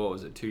league, what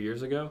was it, 2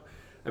 years ago?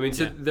 I mean,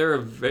 so they're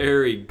a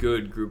very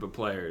good group of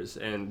players,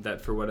 and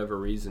that for whatever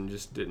reason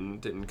just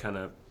didn't kind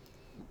of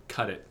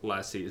cut it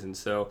last season.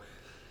 So,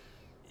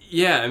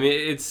 yeah, I mean,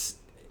 it's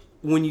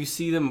when you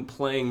see them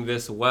playing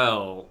this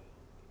well,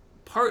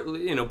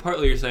 partly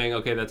you're saying,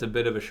 okay, that's a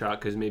bit of a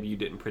shock because maybe you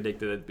didn't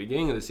predict it at the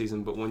beginning of the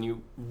season. But when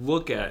you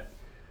look at,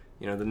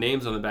 you know, the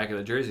names on the back of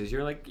the jerseys,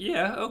 you're like,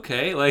 yeah,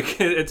 okay, like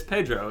it's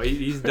Pedro.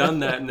 He's done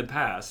that in the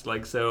past.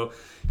 Like, so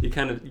you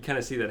kind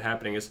of see that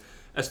happening.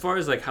 As far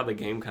as like how the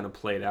game kind of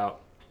played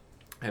out,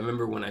 I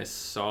remember when I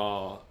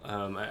saw,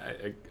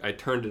 I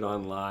turned it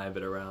on live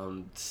at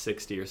around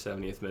 60 or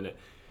 70th minute,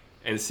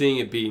 and seeing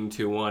it being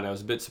 2-1, I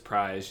was a bit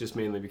surprised, just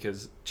mainly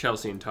because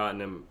Chelsea and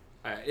Tottenham,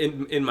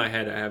 in my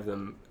head, I have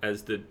them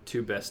as the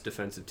two best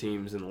defensive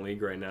teams in the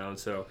league right now, and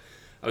so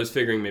I was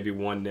figuring maybe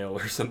 1-0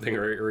 or something,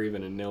 or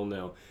even a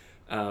 0-0.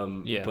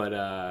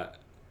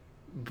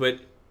 But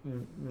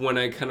when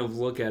I kind of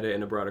look at it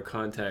in a broader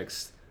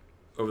context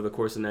over the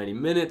course of 90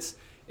 minutes,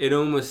 it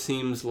almost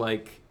seems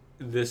like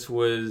this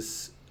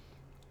was,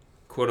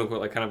 quote unquote,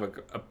 like kind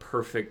of a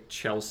perfect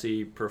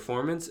Chelsea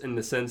performance in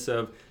the sense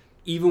of,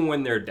 even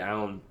when they're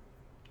down,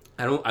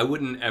 I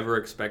wouldn't ever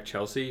expect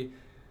Chelsea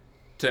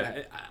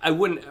to. I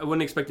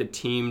wouldn't expect a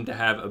team to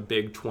have a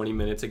big 20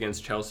 minutes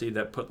against Chelsea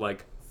that put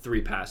like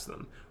 3 past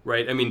them,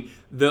 right? I mean,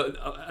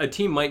 a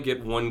team might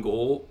get 1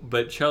 goal,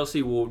 but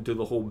Chelsea will do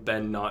the whole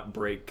bend not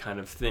break kind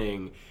of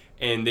thing,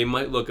 and they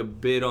might look a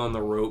bit on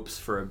the ropes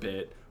for a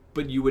bit,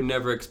 but you would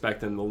never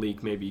expect them to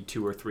leak maybe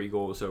 2 or 3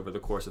 goals over the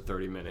course of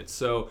 30 minutes.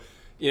 So,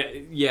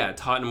 yeah,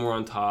 Tottenham were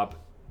on top.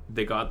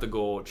 They got the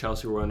goal.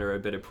 Chelsea were under a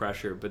bit of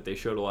pressure, but they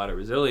showed a lot of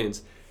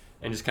resilience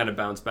and just kind of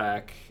bounced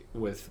back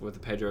with the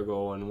Pedro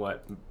goal and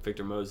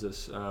Victor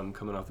Moses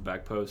coming off the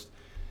back post.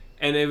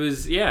 And it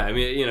was, I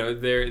mean, you know,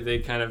 they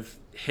kind of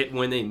hit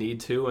when they need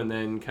to and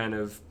then kind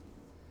of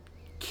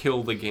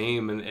kill the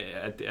game and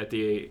at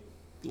the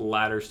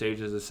latter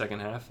stages of the second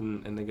half,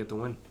 and they get the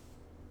win.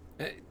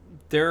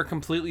 They're a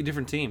completely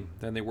different team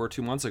than they were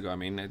 2 months ago. I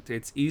mean,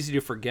 it's easy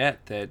to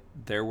forget that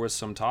there was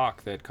some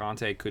talk that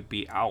Conte could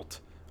be out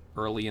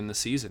early in the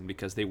season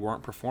because they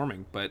weren't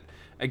performing. But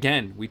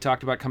again, we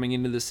talked about coming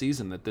into the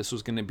season that this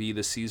was going to be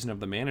the season of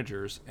the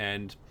managers,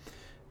 and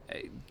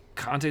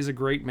Conte's a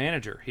great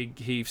manager.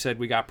 He said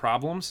we got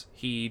problems.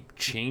 He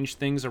changed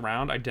things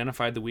around,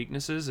 identified the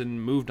weaknesses,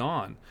 and moved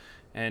on.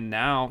 And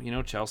now, you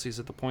know, Chelsea's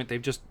at the point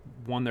they've just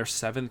won their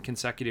 7th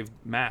consecutive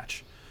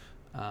match.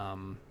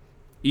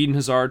 Eden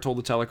Hazard told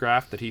the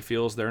Telegraph that he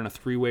feels they're in a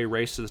 3-way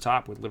race to the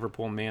top with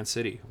Liverpool and Man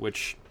City,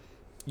 which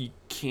you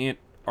can't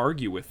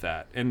argue with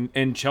that.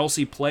 And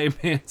Chelsea play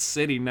Man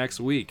City next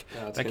week.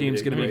 Oh, that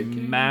game's going to be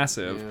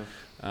massive.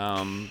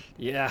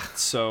 Yeah.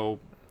 So,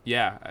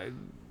 yeah,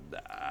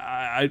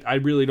 I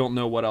really don't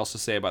know what else to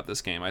say about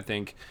this game. I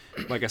think,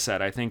 like I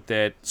said, I think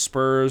that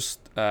Spurs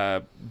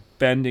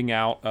bending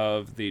out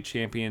of the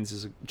Champions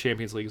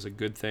League is a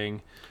good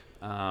thing.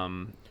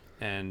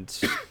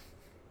 And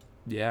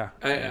yeah,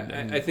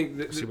 I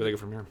think see where they go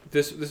from here.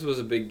 This was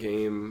a big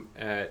game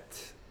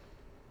at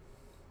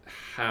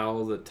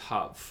how the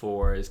top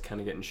four is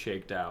kind of getting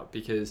shaked out,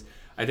 because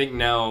I think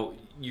now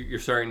you're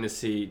starting to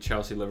see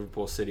Chelsea,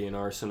 Liverpool, City, and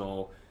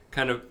Arsenal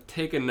kind of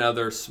take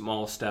another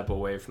small step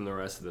away from the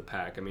rest of the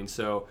pack. I mean,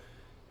 so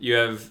you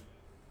have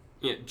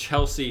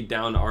Chelsea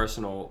down to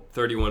Arsenal,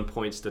 31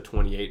 points to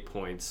 28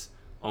 points,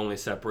 only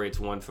separates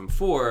 1 from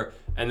 4,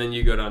 and then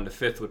you go down to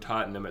 5th with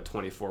Tottenham at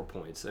 24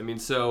 points. I mean,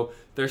 so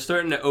they're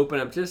starting to open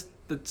up just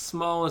the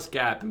smallest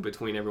gap in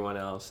between everyone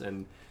else,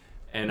 and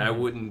I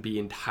wouldn't be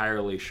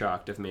entirely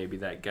shocked if maybe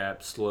that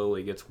gap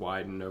slowly gets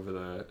widened over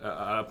the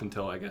up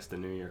until, I guess, the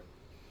new year.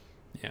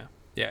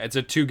 Yeah, it's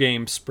a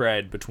 2-game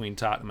spread between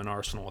Tottenham and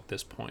Arsenal at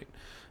this point.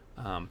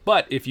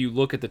 But if you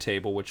look at the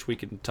table, which we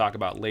can talk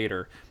about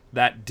later,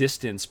 that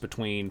distance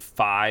between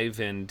 5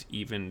 and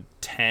even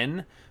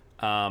 10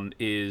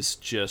 is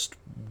just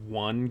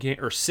 1 game,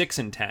 or 6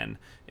 and 10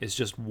 is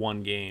just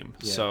 1 game.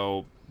 Yeah.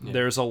 So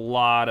there's a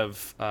lot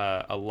of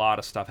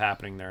stuff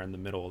happening there in the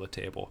middle of the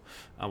table,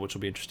 which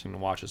will be interesting to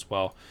watch as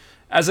well.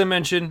 As I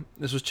mentioned,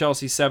 this was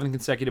Chelsea's 7th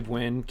consecutive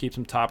win, keeps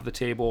them top of the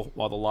table,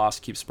 while the loss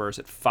keeps Spurs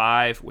at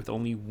 5 with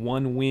only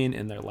 1 win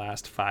in their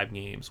last 5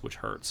 games, which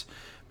hurts.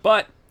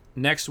 But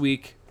next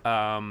week,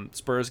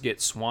 Spurs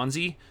get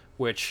Swansea,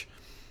 which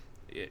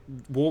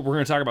we're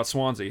going to talk about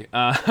Swansea,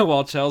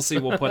 while Chelsea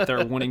will put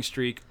their winning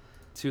streak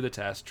to the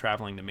test,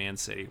 traveling to Man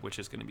City, which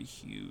is going to be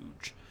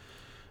huge.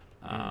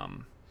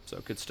 So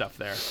good stuff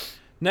there.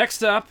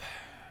 Next up,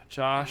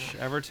 Josh,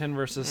 Everton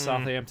versus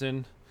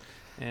Southampton.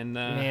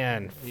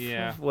 And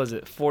was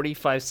it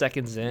 45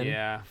 seconds in?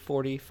 Yeah.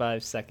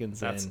 45 seconds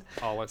That's in.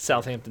 all it's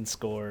Southampton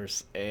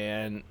scores,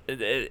 and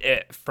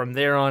from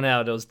there on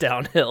out, it was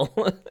downhill.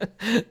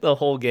 The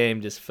whole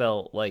game just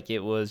felt like it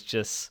was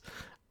just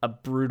a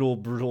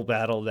brutal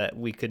battle that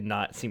we could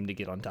not seem to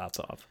get on top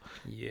of.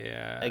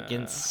 Yeah.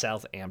 Against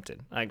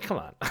Southampton. Come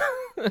on.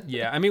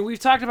 Yeah, I mean, we've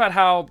talked about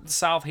how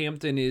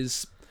Southampton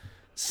is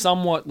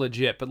somewhat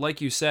legit, but like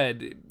you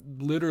said,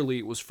 literally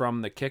it was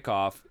from the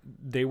kickoff.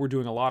 They were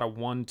doing a lot of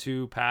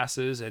 1-2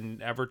 passes,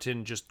 and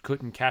Everton just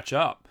couldn't catch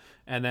up.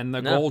 And then the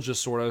goal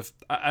just sort of,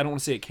 I don't want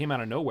to say it came out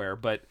of nowhere,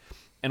 but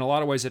in a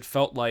lot of ways it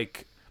felt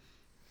like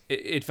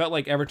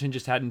Everton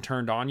just hadn't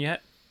turned on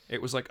yet.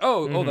 It was like,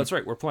 oh, that's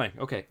right, we're playing.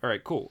 Okay, all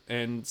right, cool.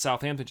 And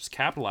Southampton just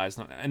capitalized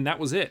on it, and that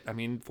was it. I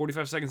mean,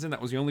 45 seconds in,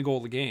 that was the only goal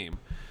of the game.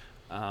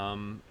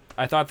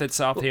 I thought that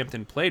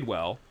Southampton played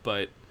well,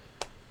 but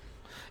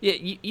yeah,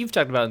 you've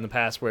talked about it in the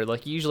past where,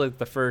 like, usually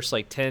the first,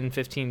 10,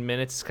 15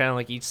 minutes is kind of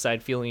like each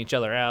side feeling each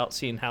other out,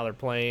 seeing how they're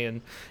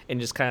playing, and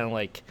just kind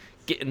of,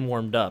 getting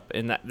warmed up.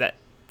 And that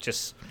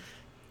just,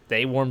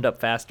 they warmed up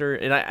faster.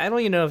 And I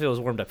don't even know if it was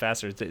warmed up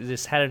faster. They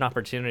just had an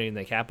opportunity, and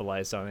they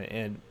capitalized on it.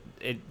 And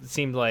it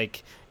seemed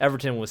like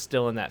Everton was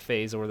still in that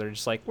phase where they're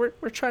just like, we're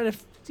trying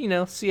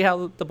to, see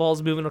how the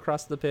ball's moving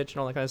across the pitch and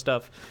all that kind of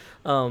stuff.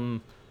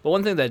 But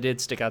one thing that did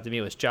stick out to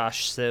me was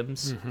Josh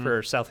Sims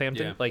for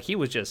Southampton. Yeah. He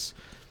was just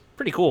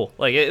pretty cool.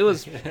 It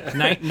was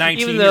 19-year-old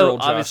even though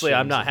Josh obviously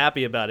I'm Sims. not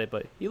happy about it,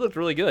 but he looked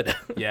really good.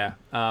 Yeah,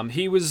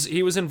 he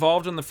was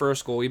involved in the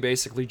first goal. He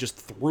basically just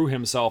threw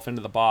himself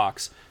into the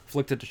box,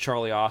 flicked it to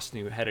Charlie Austin,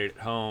 who headed it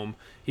home.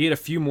 He had a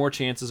few more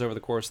chances over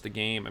the course of the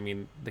game. I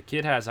mean, the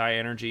kid has high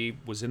energy,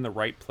 was in the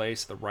right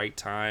place at the right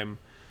time.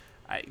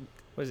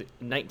 Was it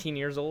 19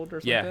 years old or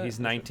something? Yeah, he's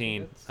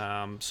 19.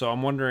 So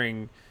I'm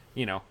wondering,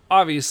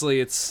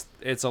 obviously it's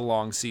a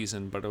long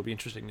season, but it'll be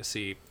interesting to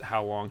see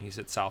how long he's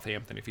at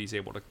Southampton if he's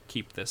able to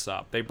keep this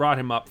up. They brought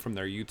him up from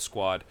their youth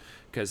squad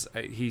because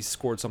he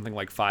scored something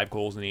like 5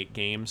 goals in 8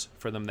 games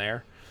for them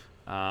there.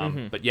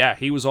 But yeah,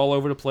 he was all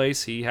over the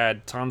place. He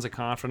had tons of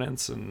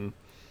confidence, and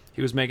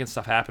he was making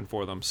stuff happen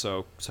for them.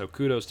 So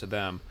kudos to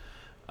them.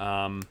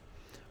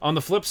 On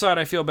the flip side,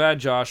 I feel bad,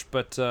 Josh,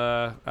 but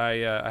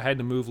I had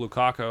to move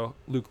Lukaku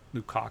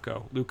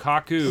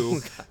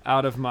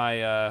out of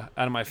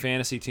my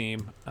fantasy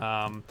team.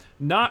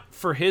 Not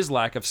for his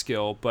lack of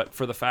skill, but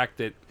for the fact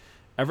that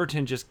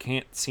Everton just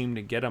can't seem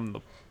to get him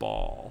the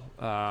ball.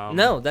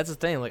 No, that's the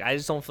thing. I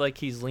just don't feel like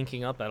he's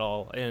linking up at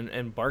all.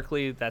 And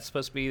Barkley, that's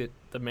supposed to be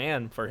the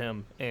man for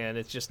him, and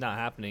it's just not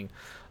happening.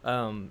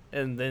 And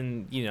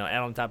then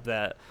add on top of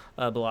that,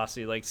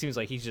 Velocity seems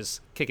like he's just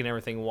kicking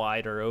everything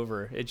wide or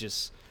over.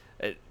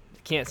 It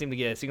can't seem to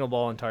get a single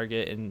ball on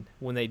target, and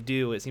when they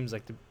do, it seems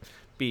like to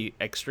be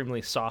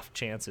extremely soft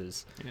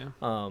chances. Yeah.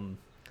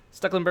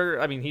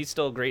 Stecklenberger, I mean, he's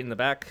still great in the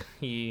back.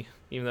 He,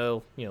 even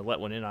though let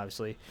one in,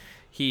 obviously,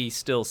 he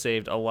still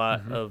saved a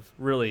lot of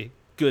really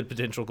good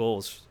potential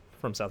goals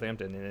from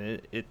Southampton,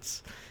 and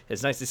it's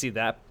nice to see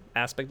that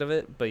aspect of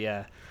it. But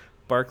yeah,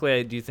 Barkley,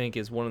 I do think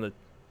is one of the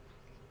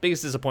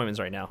biggest disappointments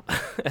right now,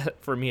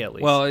 for me at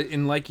least. Well,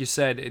 and like you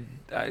said,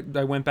 I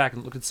went back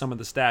and looked at some of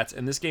the stats.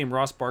 In this game,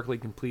 Ross Barkley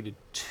completed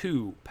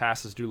 2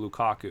 passes to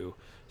Lukaku.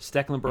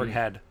 Stecklenburg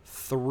had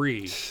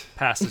 3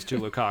 passes to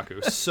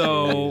Lukaku.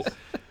 So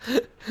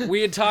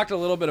we had talked a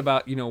little bit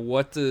about,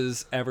 what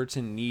does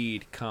Everton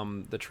need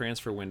come the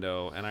transfer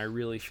window, and I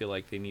really feel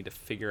like they need to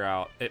figure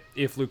out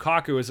if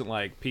Lukaku isn't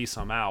like, peace,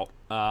 I'm out.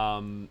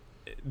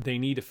 They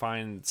need to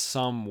find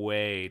some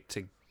way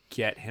to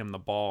get him the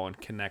ball and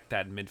connect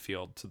that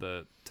midfield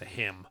to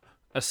him,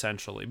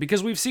 essentially.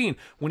 Because we've seen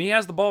when he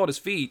has the ball at his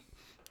feet,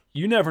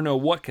 you never know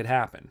what could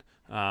happen.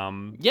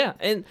 Yeah,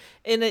 and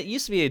it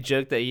used to be a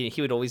joke that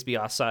he would always be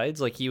offsides.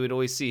 Like, you would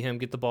always see him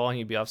get the ball and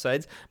he'd be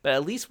offsides. But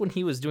at least when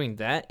he was doing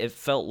that, it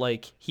felt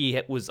like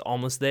he was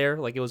almost there.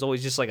 Like, it was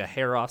always just like a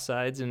hair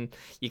offsides, and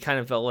you kind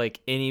of felt like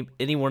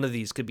any one of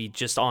these could be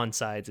just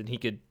onsides, and he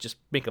could just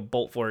make a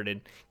bolt for it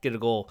and get a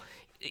goal.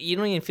 You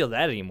don't even feel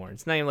that anymore.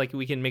 It's not even like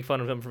we can make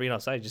fun of him for being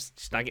offside,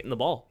 just not getting the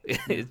ball.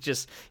 It's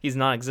just he's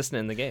non-existent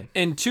in the game.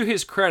 And to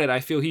his credit, I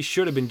feel he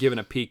should have been given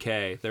a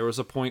PK. There was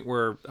a point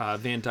where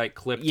Van Dijk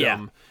clipped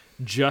him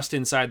just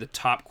inside the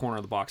top corner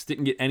of the box.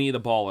 Didn't get any of the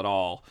ball at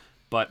all,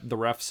 but the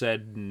ref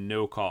said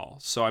no call.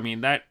 So, I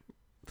mean,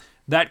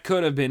 that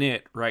could have been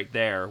it right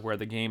there, where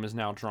the game is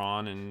now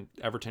drawn and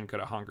Everton could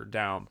have hunkered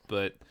down.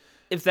 But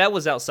if that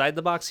was outside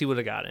the box, he would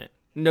have gotten it.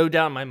 No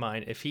doubt in my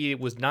mind. If he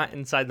was not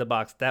inside the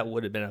box, that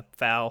would have been a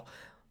foul.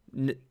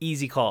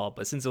 Easy call.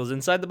 But since it was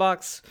inside the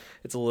box,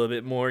 it's a little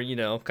bit more,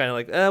 kind of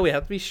like, we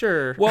have to be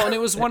sure. Well, and it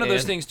was one of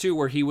those things, too,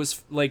 where he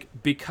was, like,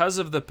 because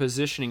of the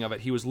positioning of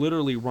it, he was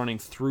literally running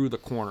through the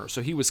corner.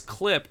 So he was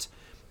clipped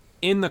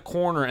in the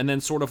corner and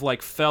then sort of,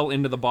 like, fell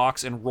into the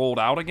box and rolled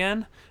out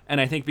again. And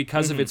I think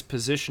because of its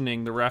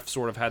positioning, the ref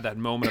sort of had that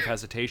moment of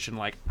hesitation,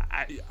 like,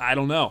 I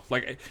don't know.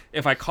 Like,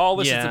 if I call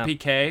this, it's a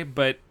PK,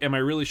 but am I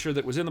really sure that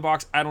it was in the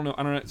box? I don't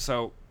know.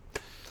 So,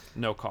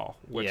 no call.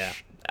 Which... Yeah.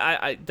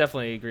 I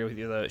definitely agree with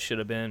you, though. It should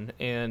have been.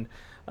 And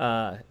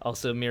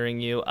also mirroring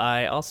you,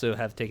 I also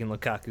have taken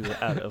Lukaku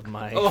out of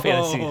my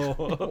fantasy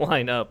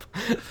lineup.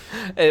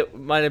 It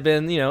might have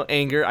been,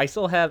 anger. I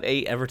still have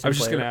a Everton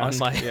player on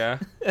my... Yeah.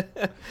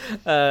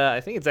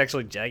 I think it's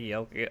actually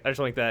Jagielka. I just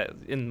like that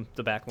in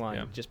the back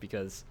line just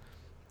because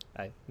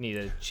I need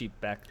a cheap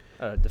back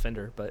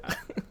defender. But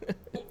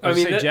I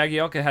mean,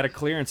 Jagielka had a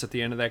clearance at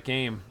the end of that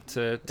game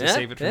to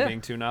save it from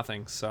being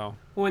 2-0. So,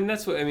 well, and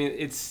that's what I mean.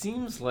 It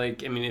seems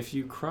like, if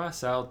you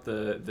cross out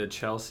the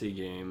Chelsea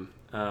game,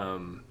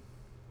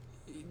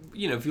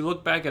 if you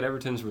look back at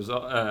Everton's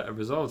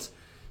results,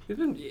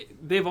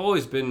 they've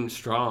always been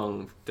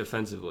strong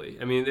defensively.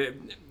 I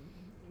mean,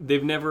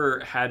 they've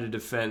never had a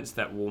defense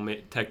that will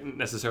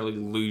necessarily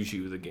lose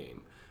you the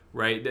game,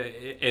 right?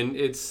 And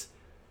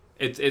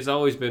it's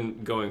always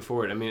been going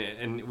forward. I mean,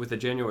 and with the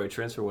January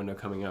transfer window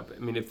coming up,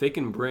 if they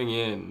can bring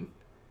in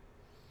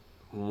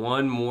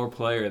one more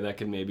player that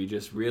can maybe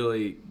just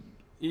really,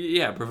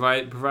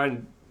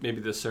 provide maybe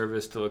the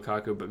service to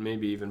Lukaku, but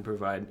maybe even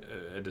provide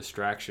a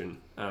distraction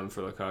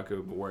for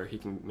Lukaku where he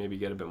can maybe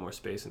get a bit more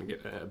space and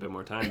get a bit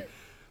more time.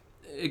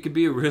 It could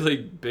be a really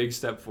big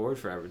step forward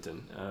for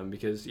Everton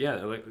because,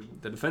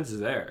 the defense is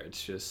there.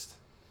 It's just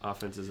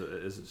offense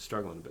is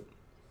struggling a bit.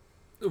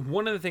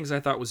 One of the things I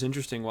thought was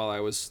interesting while I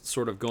was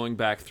sort of going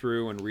back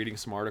through and reading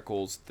some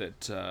articles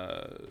that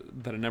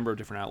a number of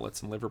different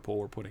outlets in Liverpool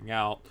were putting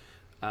out,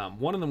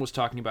 one of them was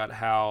talking about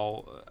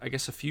how, I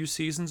guess a few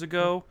seasons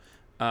ago,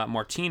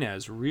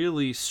 Martinez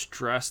really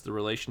stressed the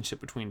relationship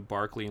between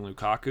Barkley and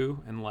Lukaku,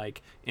 and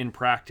like in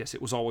practice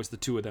it was always the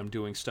two of them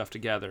doing stuff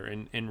together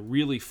and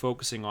really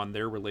focusing on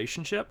their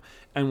relationship.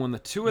 And when the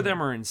two of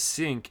them are in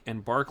sync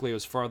and Barkley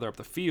was farther up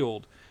the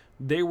field,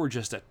 they were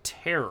just a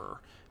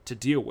terror to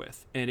deal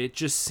with. And it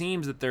just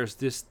seems that there's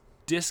this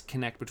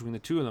disconnect between the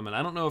two of them, and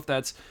I don't know if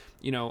that's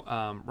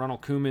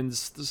Ronald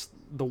Koeman's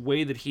the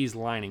way that he's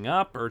lining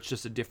up, or it's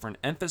just a different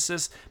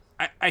emphasis.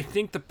 I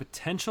think the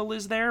potential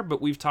is there,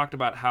 but we've talked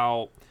about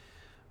how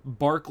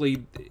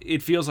Barkley,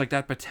 it feels like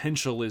that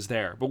potential is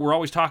there, but we're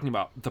always talking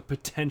about the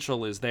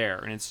potential is there,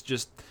 and it's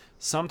just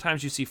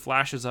sometimes you see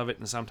flashes of it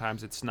and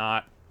sometimes it's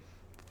not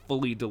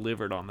fully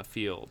delivered on the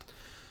field.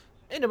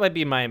 And it might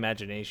be my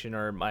imagination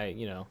or my,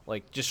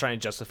 just trying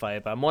to justify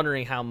it. But I'm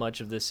wondering how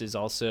much of this is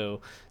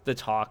also the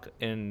talk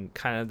and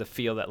kind of the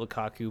feel that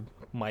Lukaku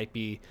might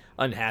be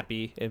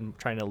unhappy and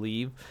trying to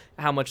leave.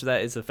 How much of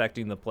that is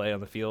affecting the play on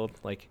the field?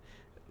 Like,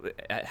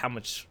 how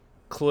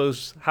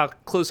close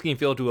can you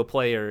feel to a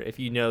player if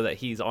you know that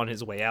he's on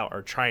his way out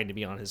or trying to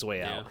be on his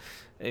way out?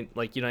 And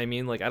like, you know what I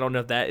mean? Like, I don't know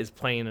if that is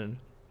playing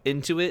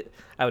into it.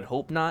 I would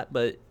hope not,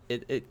 but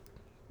it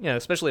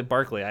especially at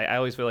Barkley, I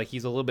always feel like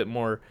he's a little bit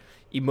more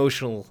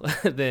emotional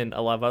than a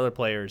lot of other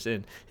players,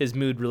 and his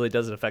mood really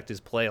doesn't affect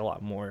his play a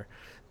lot more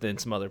than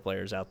some other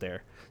players out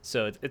there.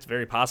 So it's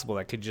very possible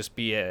that could just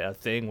be a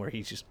thing where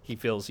he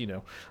feels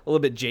a little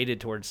bit jaded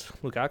towards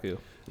Lukaku.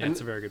 Yeah, that's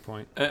a very good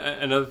point.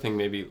 Another thing,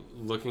 maybe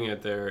looking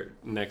at their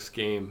next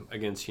game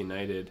against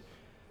United,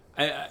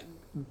 I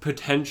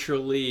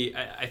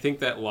think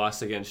that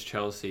loss against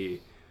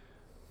Chelsea,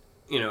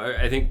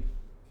 I think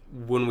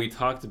when we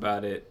talked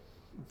about it,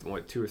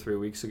 2 or 3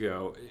 weeks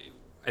ago,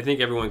 I think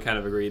everyone kind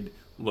of agreed,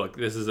 look,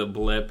 this is a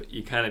blip.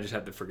 You kind of just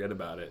have to forget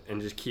about it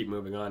and just keep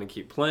moving on and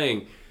keep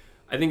playing.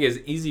 I think as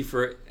easy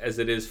as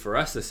it is for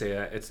us to say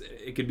that,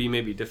 it could be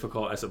maybe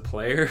difficult as a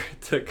player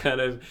to kind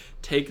of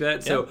take that.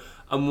 Yeah. So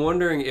I'm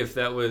wondering if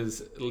that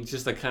was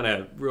just a kind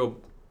of real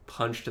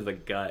punch to the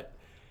gut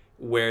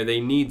where they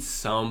need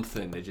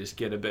something to just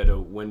get a bit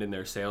of wind in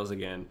their sails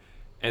again.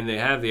 And they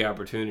have the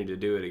opportunity to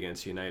do it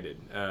against United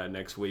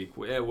next week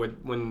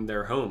when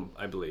they're home,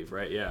 I believe,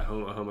 right? Yeah,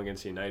 home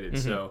against United.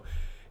 Mm-hmm. So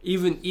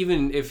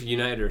even if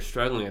United are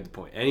struggling at the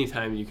point,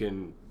 anytime you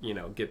can,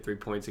 get 3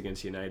 points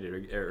against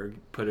United or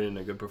put in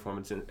a good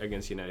performance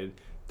against United,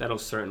 that'll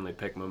certainly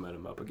pick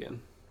momentum up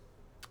again.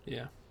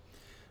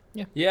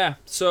 Yeah.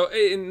 So,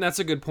 and that's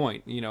a good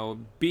point.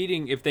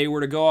 If they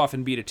were to go off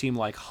and beat a team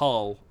like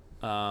Hull,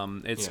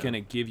 it's going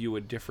to give you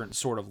a different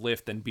sort of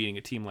lift than beating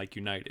a team like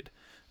United,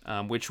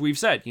 which we've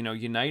said.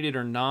 United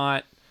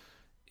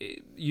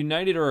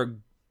are a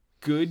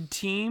good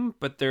team,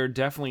 but they're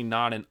definitely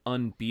not an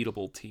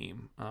unbeatable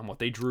team. What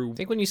they drew. I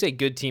think when you say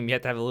good team, you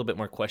have to have a little bit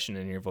more question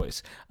in your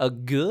voice. A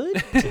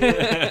good?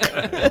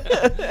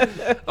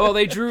 Oh,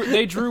 they drew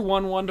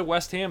 1-1 to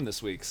West Ham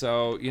this week,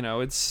 so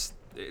it's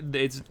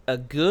a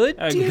good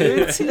team.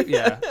 Good team.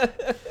 Yeah.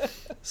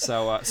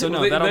 So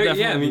no, that'll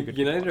definitely be good.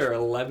 United are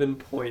 11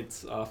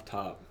 points off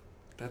top.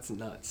 That's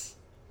nuts.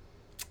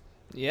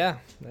 Yeah,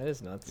 that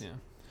is nuts. Yeah.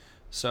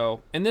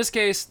 So in this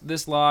case,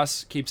 this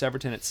loss keeps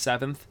Everton at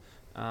 7th.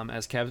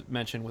 As Kev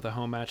mentioned, with a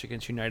home match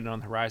against United on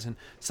the horizon.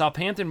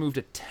 Southampton moved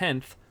to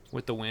 10th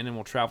with the win and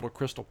will travel to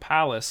Crystal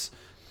Palace,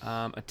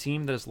 a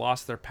team that has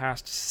lost their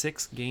past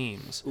 6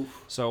 games.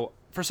 Oof. So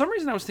for some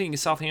reason, I was thinking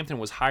Southampton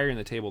was higher in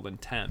the table than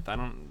 10th.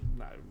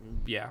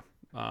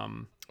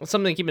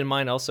 Something to keep in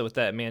mind also with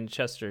that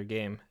Manchester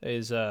game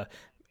is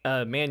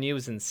Man U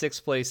is in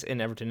 6th place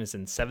and Everton is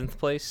in 7th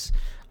place,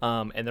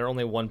 and they're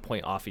only 1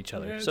 point off each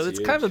other. So it's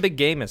kind of a big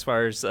game as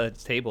far as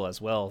table as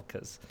well,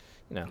 because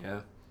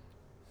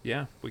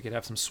Yeah, we could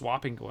have some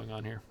swapping going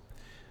on here.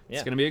 Yeah.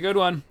 It's going to be a good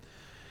one.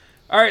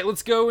 All right,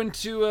 let's go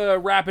into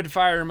rapid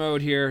fire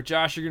mode here.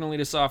 Josh, you're going to lead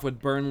us off with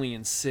Burnley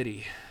and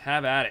City.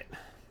 Have at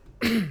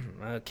it.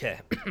 Okay.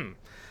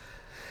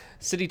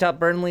 City top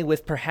Burnley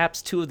with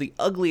perhaps 2 of the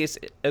ugliest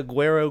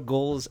Aguero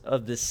goals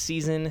of the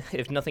season.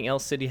 If nothing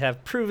else, City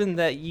have proven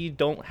that you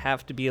don't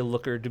have to be a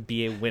looker to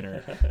be a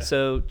winner.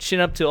 So chin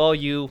up to all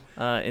you.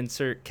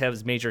 Insert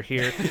Kev's major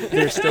here.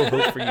 There's still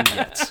hope for you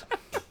yet.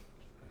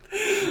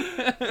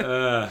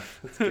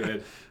 That's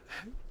good.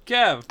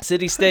 Kev.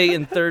 City stay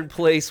in 3rd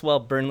place while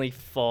Burnley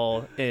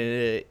fall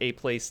a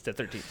place to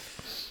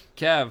 13th.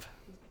 Kev,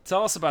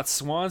 tell us about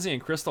Swansea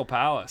and Crystal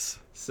Palace.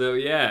 So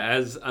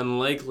as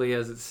unlikely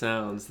as it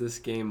sounds, this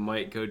game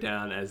might go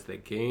down as the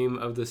game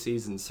of the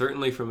season,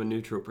 certainly from a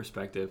neutral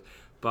perspective.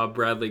 Bob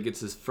Bradley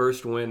gets his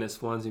first win as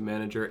Swansea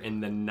manager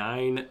in the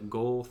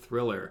 9-goal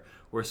thriller,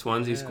 where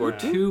Swansea scored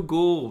 2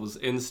 goals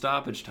in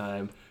stoppage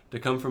time to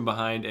come from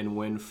behind and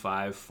win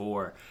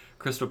 5-4.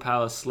 Crystal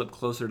Palace slip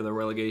closer to the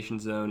relegation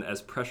zone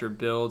as pressure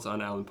builds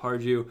on Alan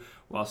Pardew,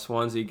 while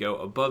Swansea go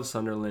above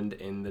Sunderland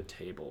in the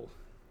table.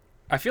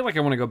 I feel like I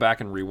want to go back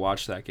and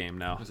rewatch that game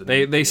now.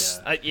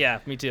 Yeah,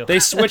 me too. They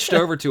switched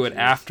over to it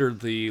after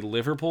the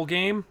Liverpool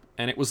game,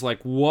 and it was like,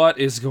 what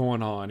is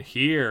going on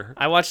here?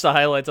 I watched the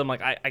highlights. I'm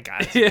like, I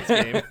got to see this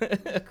game.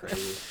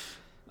 Crazy.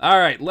 All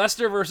right,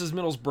 Leicester versus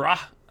Middlesbrough.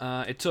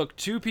 It took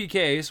 2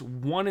 PKs,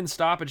 1 in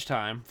stoppage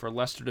time, for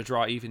Leicester to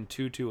draw even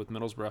 2-2 with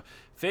Middlesbrough.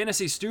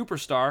 Fantasy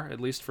superstar,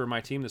 at least for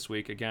my team this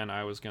week. Again,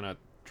 I was going to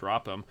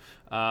drop him.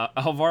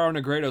 Alvaro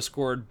Negredo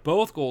scored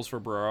both goals for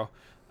Borough,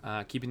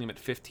 keeping them at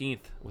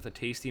 15th with a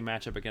tasty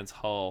matchup against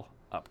Hull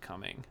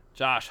upcoming.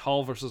 Josh,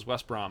 Hull versus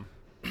West Brom.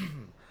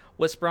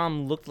 West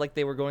Brom looked like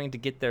they were going to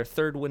get their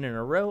 3rd win in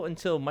a row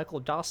until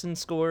Michael Dawson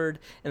scored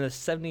in the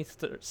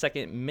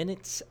 72nd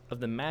minutes of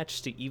the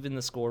match to even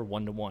the score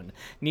 1-1.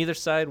 Neither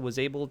side was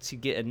able to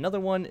get another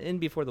one in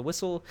before the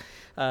whistle.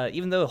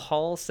 Even though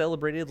Hull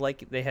celebrated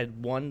like they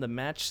had won the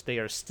match, they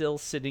are still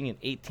sitting in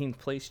 18th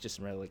place, just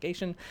in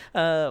relegation,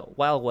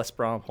 while West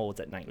Brom holds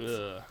at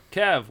 9th.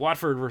 Kev,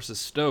 Watford versus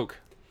Stoke.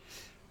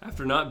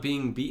 After not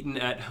being beaten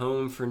at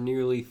home for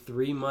nearly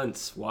 3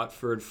 months,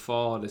 Watford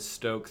fall to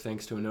Stoke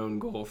thanks to an own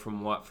goal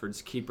from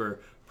Watford's keeper,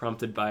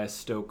 prompted by a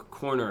Stoke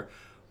corner.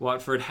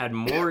 Watford had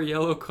more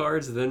yellow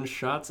cards than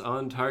shots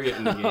on target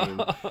in the game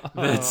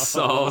that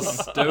saw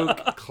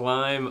Stoke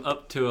climb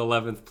up to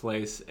 11th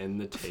place in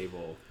the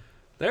table.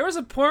 There was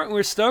a point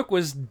where Stoke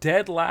was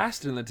dead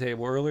last in the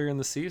table earlier in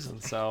the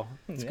season, so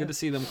it's good to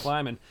see them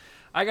climbing.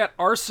 I got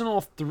Arsenal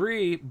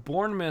 3,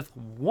 Bournemouth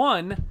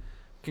 1.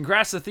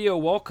 Congrats to Theo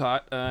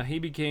Walcott. He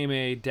became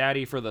a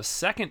daddy for the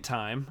 2nd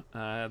time,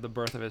 the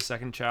birth of his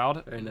 2nd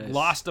child. Very nice.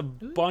 Lost a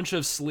bunch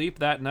of sleep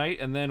that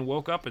night and then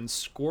woke up and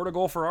scored a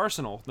goal for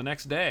Arsenal the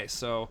next day.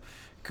 So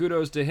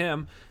kudos to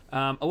him.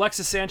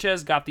 Alexis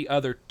Sanchez got the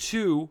other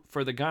 2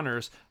 for the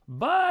Gunners,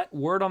 but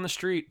word on the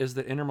street is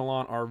that Inter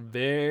Milan are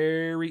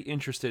very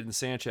interested in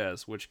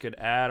Sanchez, which could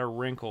add a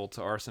wrinkle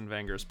to Arsene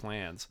Wenger's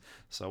plans.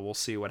 So we'll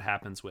see what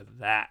happens with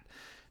that.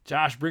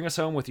 Josh, bring us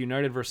home with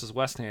United versus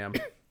West Ham.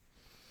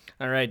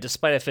 All right,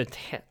 despite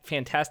a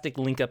fantastic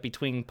link-up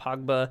between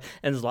Pogba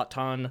and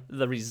Zlatan,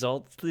 that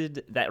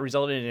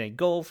resulted in a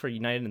goal for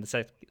United in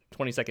the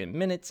 22nd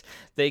minute.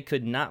 They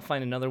could not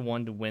find another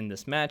one to win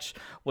this match.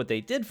 What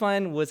they did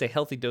find was a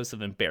healthy dose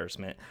of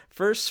embarrassment.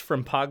 First,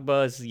 from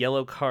Pogba's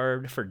yellow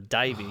card for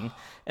diving,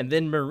 and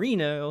then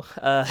Marino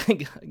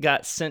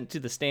got sent to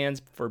the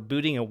stands for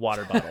booting a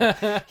water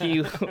bottle.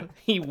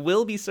 He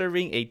will be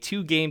serving a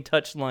 2-game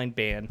touchline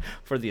ban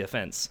for the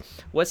offense.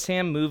 West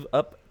Ham move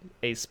up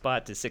a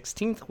spot to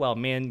 16th, while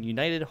Man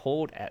United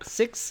hold at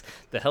 6th.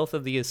 The health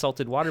of the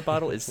assaulted water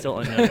bottle is still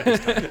unknown at this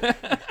time.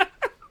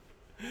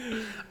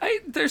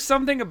 There's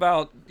something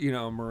about,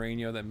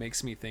 Mourinho that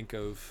makes me think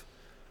of,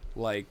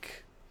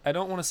 like, I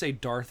don't want to say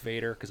Darth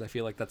Vader because I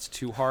feel like that's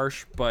too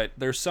harsh, but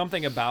there's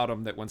something about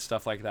him that when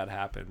stuff like that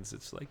happens,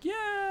 it's like,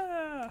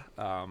 yeah.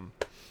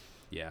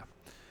 Yeah.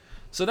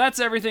 So that's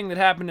everything that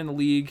happened in the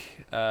league.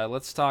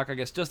 Let's talk, I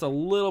guess, just a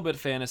little bit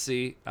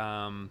fantasy.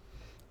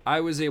 I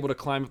was able to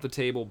climb up the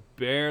table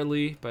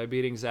barely by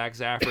beating Zach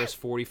Zafras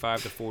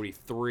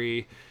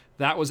 45-43.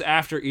 That was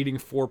after eating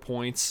 4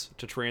 points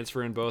to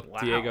transfer in both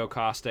Diego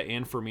Costa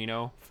and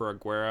Firmino for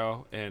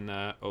Aguero and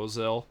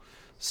Ozil.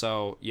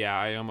 So, yeah,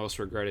 I almost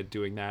regretted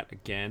doing that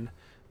again.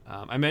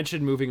 I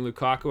mentioned moving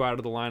Lukaku out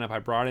of the lineup. I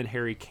brought in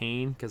Harry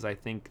Kane because I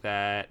think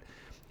that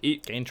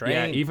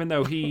even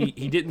though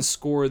he didn't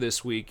score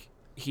this week,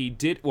 he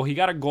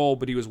got a goal,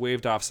 but he was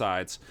waived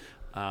offsides.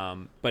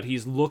 But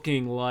he's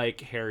looking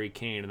like Harry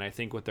Kane, and I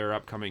think with their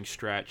upcoming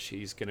stretch,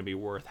 he's going to be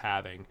worth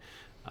having.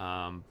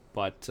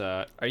 But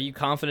are you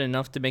confident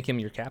enough to make him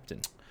your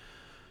captain?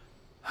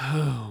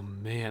 Oh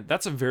man,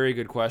 that's a very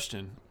good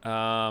question.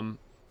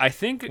 I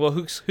think. Well,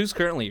 who's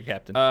currently your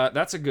captain?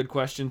 That's a good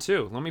question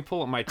too. Let me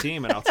pull up my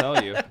team and I'll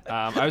tell you.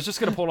 I was just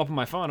gonna pull it up on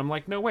my phone. I'm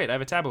like, no, wait, I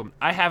have a tab of him.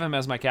 I have him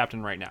as my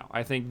captain right now.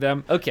 I think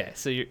them. Okay,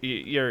 so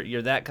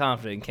you're that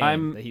confident,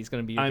 Kane, that he's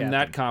gonna be your captain. I'm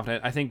that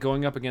confident. I think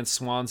going up against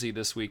Swansea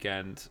this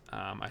weekend,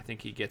 I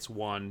think he gets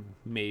 1,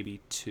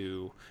 maybe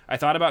 2. I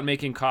thought about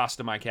making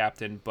Costa my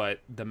captain, but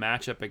the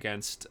matchup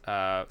against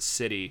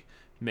City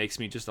makes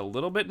me just a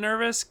little bit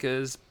nervous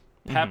because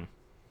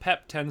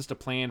Pep tends to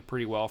plan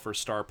pretty well for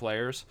star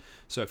players.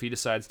 So if he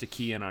decides to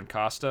key in on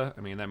Costa,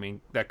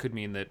 that could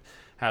mean that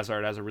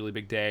Hazard has a really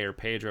big day or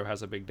Pedro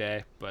has a big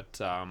day,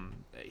 but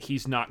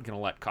he's not going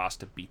to let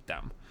Costa beat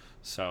them.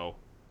 So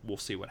we'll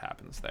see what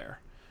happens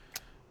there.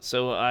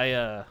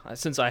 So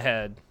since I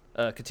had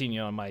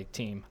Coutinho on my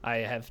team, I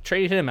have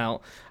traded him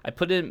out. I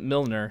put in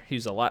Milner,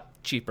 who's a lot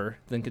cheaper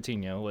than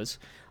Coutinho was.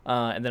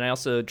 And then I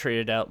also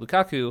traded out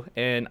Lukaku,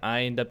 and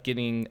I ended up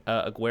getting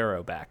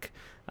Aguero back.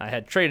 I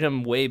had traded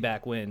him way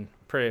back when,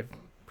 pretty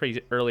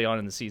early on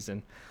in the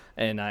season,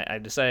 and I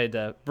decided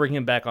to bring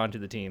him back onto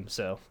the team.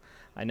 So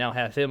I now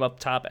have him up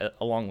top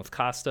along with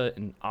Costa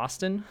and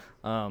Austin.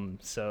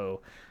 So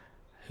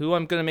who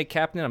I'm going to make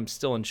captain, I'm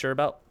still unsure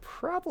about.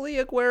 Probably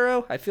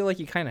Aguero. I feel like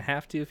you kind of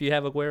have to if you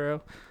have Aguero.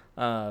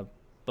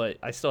 But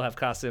I still have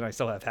Costa and I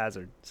still have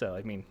Hazard. So,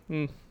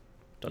 you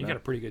got a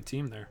pretty good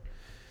team there.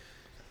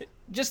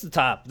 Just the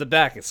top. The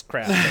back is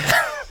crap.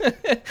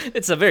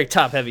 It's a very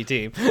top-heavy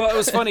team. Well, it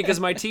was funny because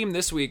my team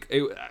this week,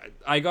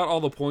 I got all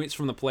the points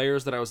from the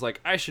players that I was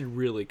like, I should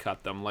really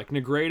cut them. Like,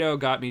 Negredo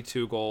got me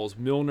 2 goals.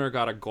 Milner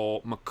got a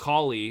goal.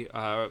 Macaulay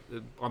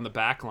on the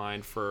back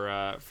line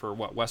for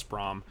West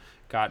Brom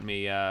got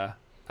me a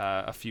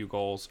few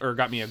goals, or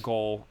got me a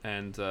goal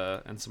and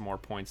some more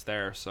points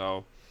there.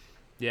 So,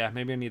 yeah,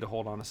 maybe I need to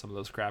hold on to some of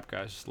those crap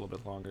guys just a little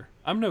bit longer.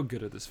 I'm no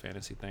good at this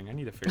fantasy thing. I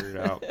need to figure it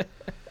out.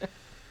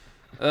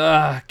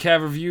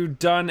 Kev, have you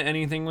done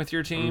anything with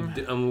your team?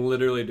 I'm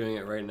literally doing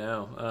it right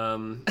now.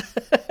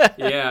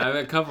 Yeah, I have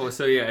a couple.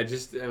 So, yeah,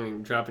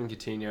 dropping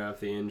Coutinho off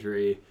the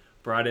injury.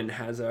 Brought in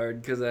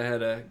Hazard because I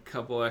had a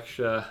couple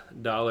extra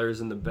dollars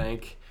in the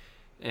bank.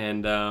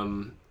 And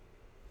on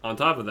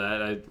top of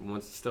that, I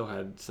still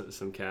had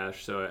some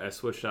cash. So I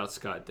switched out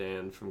Scott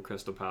Dan from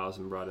Crystal Palace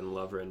and brought in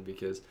Lovren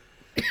because,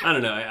 I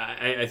don't know,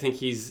 I think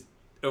he's...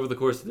 Over the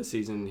course of the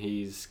season,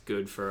 he's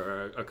good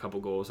for a couple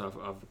goals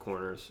off the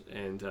corners,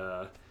 and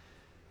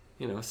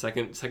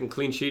second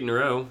clean sheet in a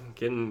row,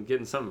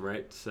 getting something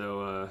right.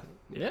 So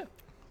yeah,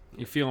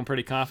 you feeling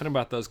pretty confident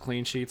about those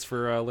clean sheets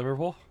for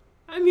Liverpool?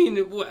 I mean,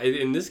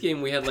 in this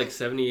game we had like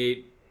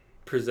 78%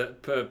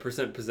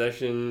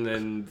 possession,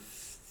 and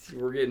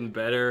we're getting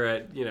better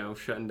at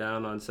shutting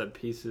down on set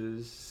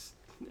pieces.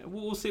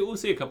 We'll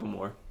see a couple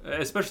more,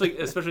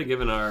 especially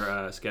given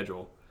our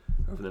schedule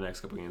over the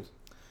next couple games.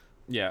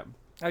 Yeah.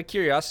 Out of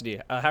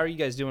curiosity, how are you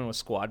guys doing with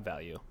squad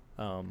value?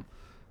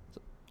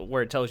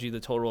 Where it tells you the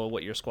total of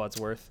what your squad's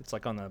worth. It's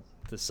like on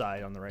the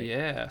side on the right.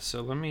 Yeah,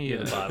 so let me... I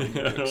don't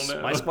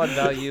know. My squad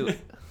value...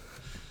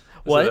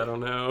 What? I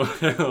don't know.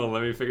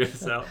 Let me figure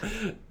this out.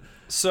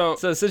 So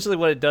essentially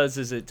what it does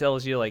is it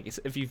tells you like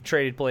if you've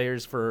traded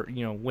players for,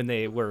 when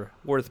they were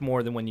worth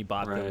more than when you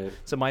bought them.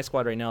 So my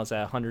squad right now is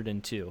at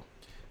 102.3.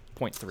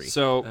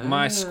 So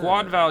my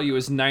squad value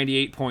is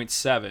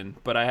 98.7,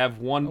 but I have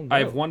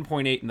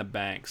 1.8 in the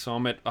bank, so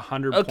I'm at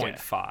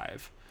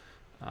 100.5.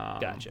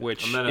 Gotcha.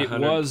 Which I'm at it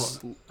was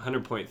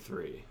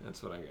 100.3.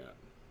 That's what I got.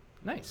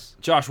 Nice.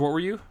 Josh, what were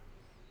you?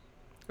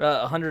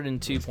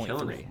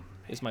 102.3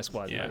 is my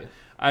squad Yeah.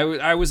 value.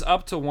 I was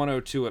up to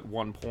 102 at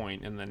one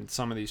point, and then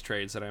some of these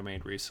trades that I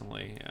made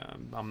recently,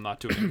 I'm not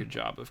doing a good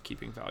job of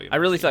keeping value. I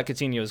really thought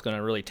Coutinho was going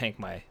to really tank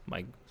my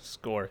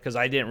score because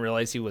I didn't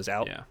realize he was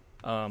out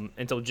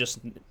until just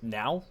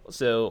now.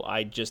 So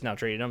I just now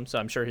traded him. So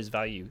I'm sure his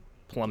value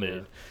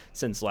plummeted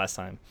since last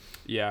time.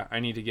 Yeah, I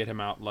need to get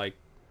him out like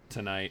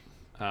tonight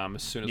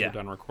as soon as Yeah. we're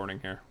done recording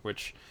here,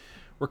 which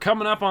we're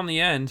coming up on the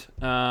end.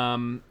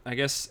 I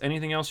guess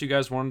anything else you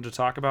guys wanted to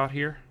talk about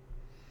here?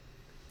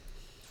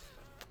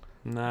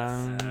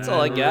 No. That's all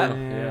I got.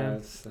 Yeah,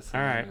 that's All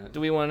right. got. Do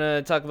we want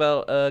to talk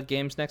about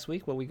games next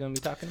week? What are we going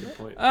to be talking about?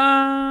 Point.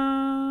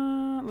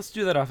 Let's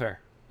do that off air.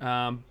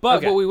 But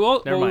Okay. what we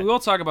Never mind. will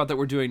talk about that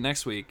we're doing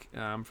next week,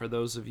 for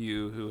those of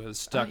you who have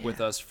stuck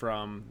with us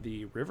from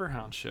the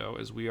Riverhound show,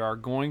 is we are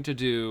going to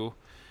do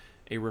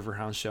a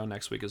Riverhound show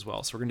next week as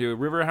well. So we're going to do a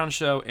Riverhound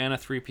show and a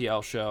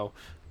 3PL show.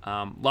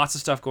 Lots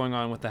of stuff going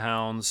on with the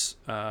Hounds,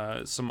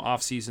 some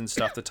off-season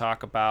stuff to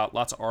talk about,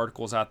 lots of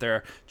articles out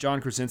there.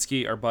 John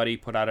Krasinski, our buddy,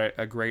 put out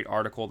a great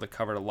article that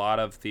covered a lot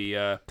of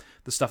the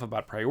stuff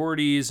about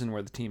priorities and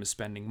where the team is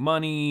spending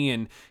money,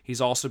 and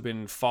he's also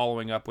been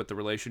following up with the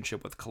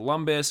relationship with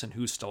Columbus and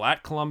who's still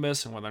at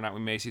Columbus and whether or not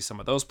we may see some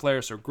of those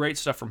players. So great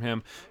stuff from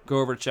him. Go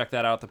over to check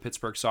that out at the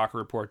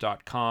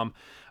PittsburghSoccerReport.com.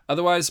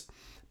 Otherwise,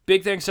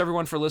 big thanks to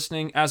everyone for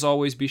listening. As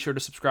always, be sure to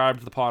subscribe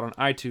to the pod on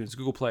iTunes,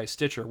 Google Play,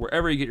 Stitcher,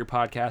 wherever you get your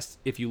podcasts.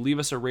 If you leave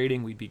us a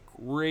rating, we'd be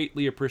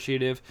greatly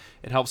appreciative.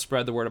 It helps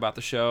spread the word about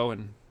the show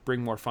and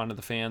bring more fun to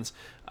the fans.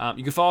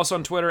 You can follow us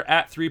on Twitter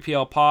at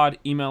 3PLPod.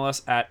 Email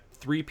us at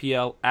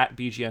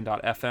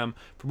 3pl@bgn.fm.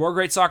 For more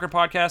great soccer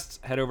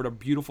podcasts, head over to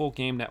Beautiful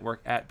Game Network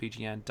at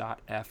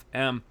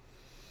bgn.fm.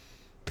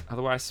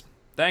 Otherwise,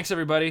 thanks,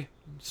 everybody.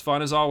 It's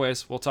fun as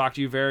always. We'll talk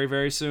to you very,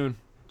 very soon.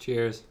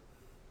 Cheers.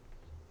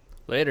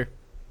 Later.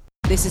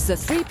 This is the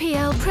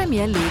 3PL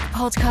Premier League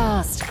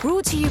podcast,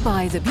 brought to you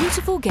by the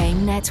Beautiful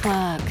Game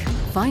Network.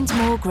 Find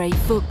more great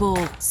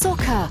football,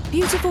 soccer,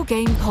 beautiful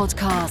game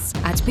podcasts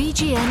at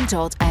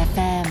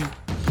bgn.fm.